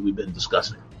everything else that we've been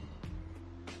discussing.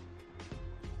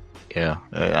 Yeah,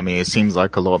 I mean, it seems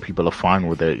like a lot of people are fine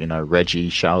with it. Reggie,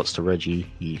 shouts to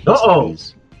Reggie. He's okay.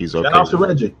 Shout out to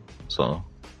Reggie. So,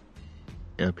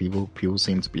 yeah, people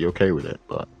seem to be okay with it.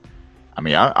 But I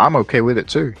mean, I'm okay with it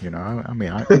too. I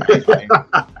mean, I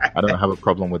don't have a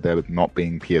problem with there not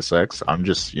being PSX. I'm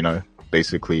just,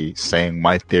 basically saying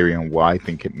my theory on what I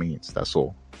think it means. That's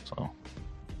all. So,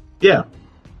 yeah.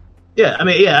 I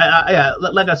mean, yeah.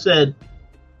 Like I said,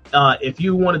 if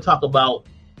you want to talk about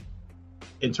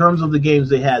in terms of the games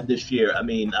they had this year, I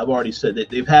mean, I've already said that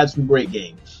they've had some great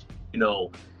games.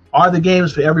 Are the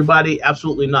games for everybody?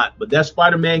 Absolutely not. But that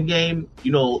Spider-Man game,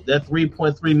 that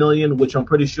 3.3 million, which I'm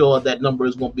pretty sure that number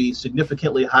is going to be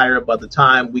significantly higher by the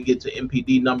time we get to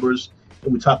MPD numbers,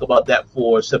 and we talk about that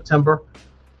for September.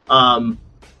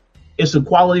 It's a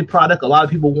quality product. A lot of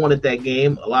people wanted that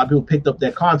game. A lot of people picked up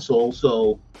that console.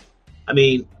 So, I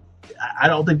mean, I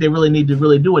don't think they really need to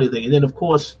really do anything. And then, of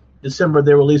course, December,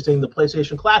 they're releasing the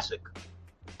PlayStation Classic.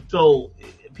 So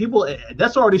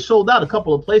that's already sold out a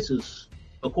couple of places,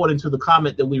 according to the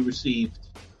comment that we received.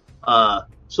 I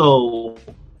don't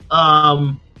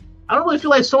really feel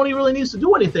like Sony really needs to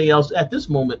do anything else at this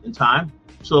moment in time.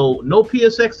 So no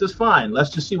PSX is fine.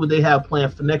 Let's just see what they have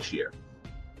planned for next year.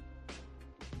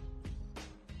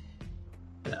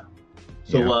 Yeah.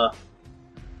 So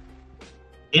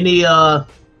any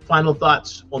final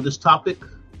thoughts on this topic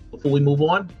before we move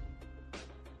on?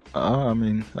 I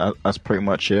mean, that's pretty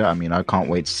much it. I mean, I can't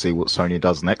wait to see what Sony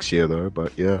does next year, though.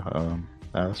 But yeah,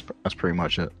 that's pretty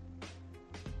much it.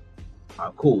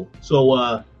 Cool.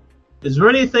 So, is there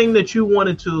anything that you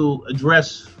wanted to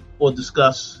address or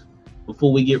discuss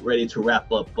before we get ready to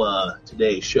wrap up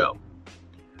today's show?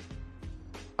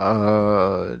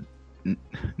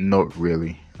 Not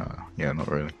really. Yeah, not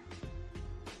really.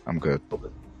 I'm good.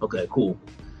 Okay, cool.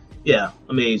 Yeah,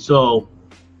 I mean, so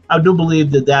I do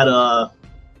believe that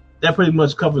pretty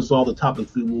much covers all the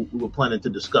topics we were planning to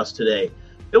discuss today.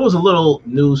 There was a little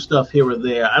news stuff here or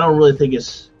there. I don't really think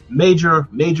it's major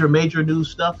news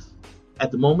stuff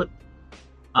at the moment.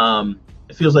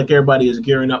 It feels like everybody is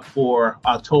gearing up for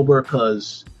October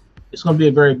because it's going to be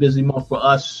a very busy month for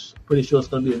us. Pretty sure it's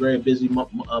going to be a very busy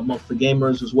month for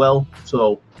gamers as well.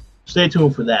 So stay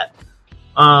tuned for that.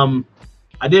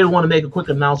 I did want to make a quick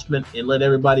announcement and let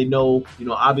everybody know,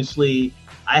 obviously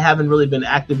I haven't really been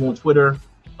active on Twitter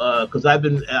because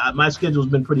my schedule's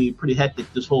been pretty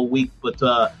hectic this whole week,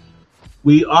 but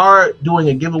we are doing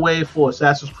a giveaway for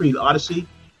Assassin's Creed Odyssey.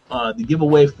 The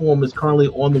giveaway form is currently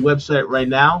on the website right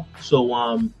now.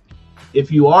 So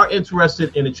if you are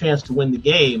interested in a chance to win the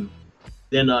game,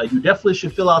 then you definitely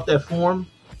should fill out that form.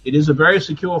 It is a very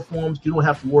secure form, so you don't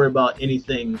have to worry about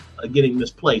anything getting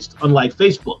misplaced, unlike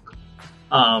Facebook.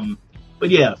 But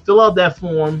yeah, fill out that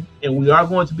form, and we are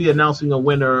going to be announcing a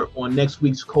winner on next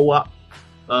week's co-op.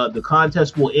 The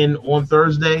contest will end on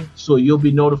Thursday, so you'll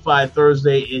be notified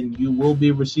Thursday, and you will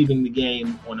be receiving the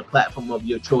game on a platform of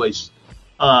your choice.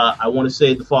 I want to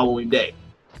say the following day.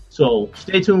 So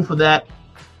stay tuned for that.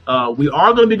 We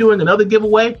are going to be doing another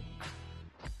giveaway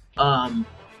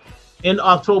in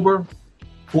October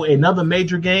for another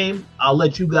major game. I'll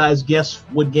let you guys guess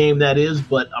what game that is,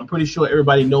 but I'm pretty sure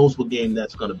everybody knows what game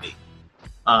that's going to be.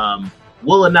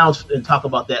 We'll announce and talk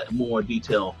about that in more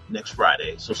detail next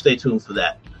Friday, so stay tuned for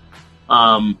that.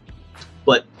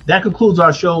 But that concludes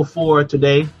our show for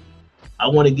today. I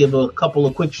want to give a couple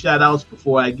of quick shout outs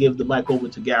before I give the mic over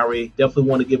to Gary. Definitely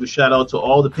want to give a shout out to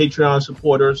all the Patreon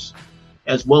supporters,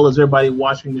 as well as everybody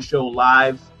watching the show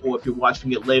live, or if you're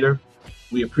watching it later.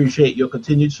 We appreciate your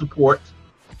continued support,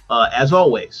 as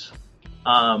always.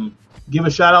 Give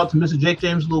a shout out to Mr. Jake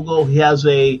James Lugo. He has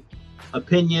a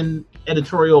opinion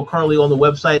editorial currently on the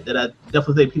website that I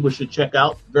definitely think people should check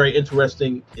out. Very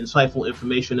interesting, insightful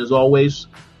information as always.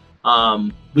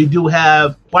 We do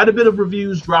have quite a bit of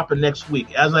reviews dropping next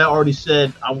week. As I already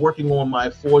said, I'm working on my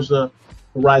Forza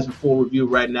Horizon 4 review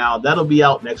right now. That'll be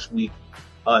out next week.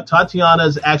 Tatiana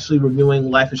is actually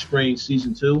reviewing Life is Strange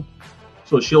Season 2,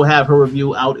 so she'll have her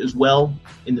review out as well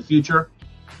in the future.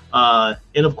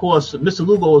 And of course, Mr.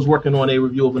 Lugo is working on a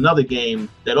review of another game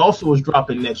that also is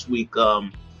dropping next week.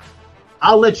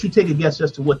 I'll let you take a guess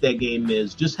as to what that game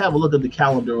is. Just have a look at the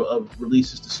calendar of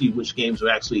releases to see which games are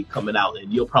actually coming out,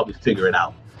 and you'll probably figure it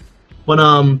out. But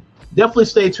definitely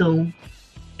stay tuned.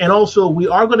 And also, we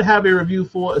are going to have a review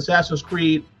for Assassin's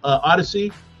Creed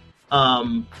Odyssey.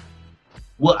 That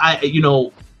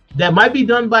might be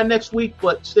done by next week,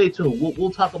 but stay tuned. We'll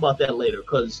talk about that later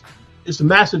because it's a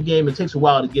massive game. It takes a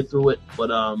while to get through it, but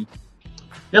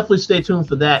definitely stay tuned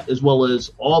for that, as well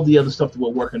as all the other stuff that we're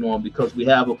working on, because we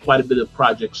have quite a bit of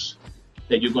projects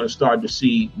that you're going to start to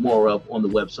see more of on the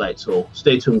website. So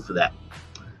stay tuned for that.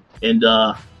 And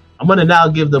I'm going to now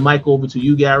give the mic over to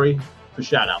you, Gary, for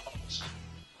shout-outs.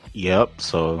 Yep.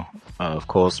 So, of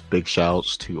course, big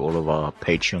shouts to all of our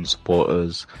Patreon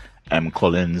supporters: M.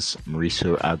 Collins,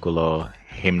 Mauricio Aguilar,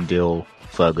 Himdil,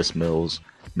 Fergus Mills,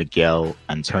 Miguel,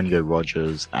 Antonio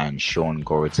Rogers, and Sean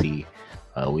Gority.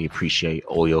 We appreciate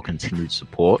all your continued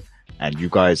support, and you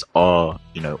guys are,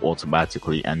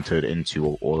 automatically entered into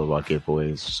all of our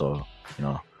giveaways. So,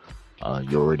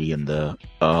 you're already in there.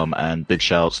 And big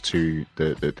shouts to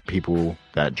the people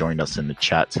that joined us in the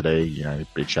chat today.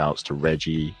 Big shouts to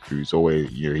Reggie, who's always,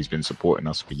 he's been supporting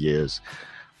us for years.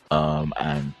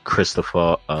 And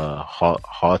Christopher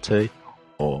Harte,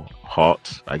 or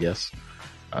Hart, I guess.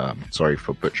 Sorry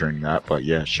for butchering that, but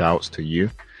yeah, shouts to you.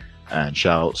 And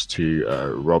shouts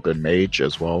to Robin Mage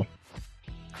as well.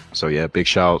 So yeah, big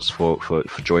shouts for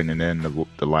joining in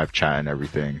the live chat and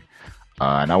everything.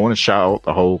 And I want to shout out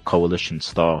the whole coalition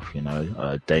staff,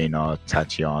 Dana,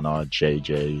 Tatiana,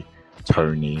 JJ,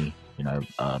 Tony,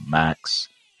 Max,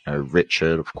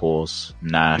 Richard, of course,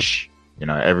 Nash,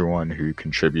 everyone who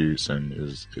contributes and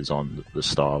is on the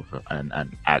staff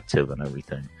and active and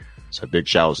everything. So big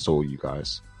shouts to all you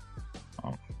guys.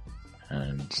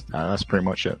 And that's pretty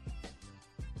much it.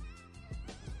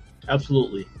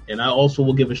 Absolutely. And I also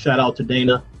will give a shout out to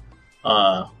Dana.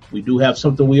 We do have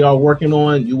something we are working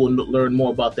on. You will learn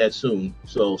more about that soon.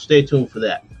 So stay tuned for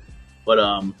that. But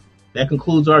that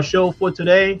concludes our show for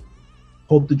today.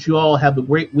 Hope that you all have a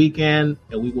great weekend,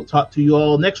 and we will talk to you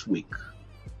all next week.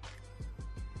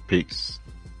 Peace.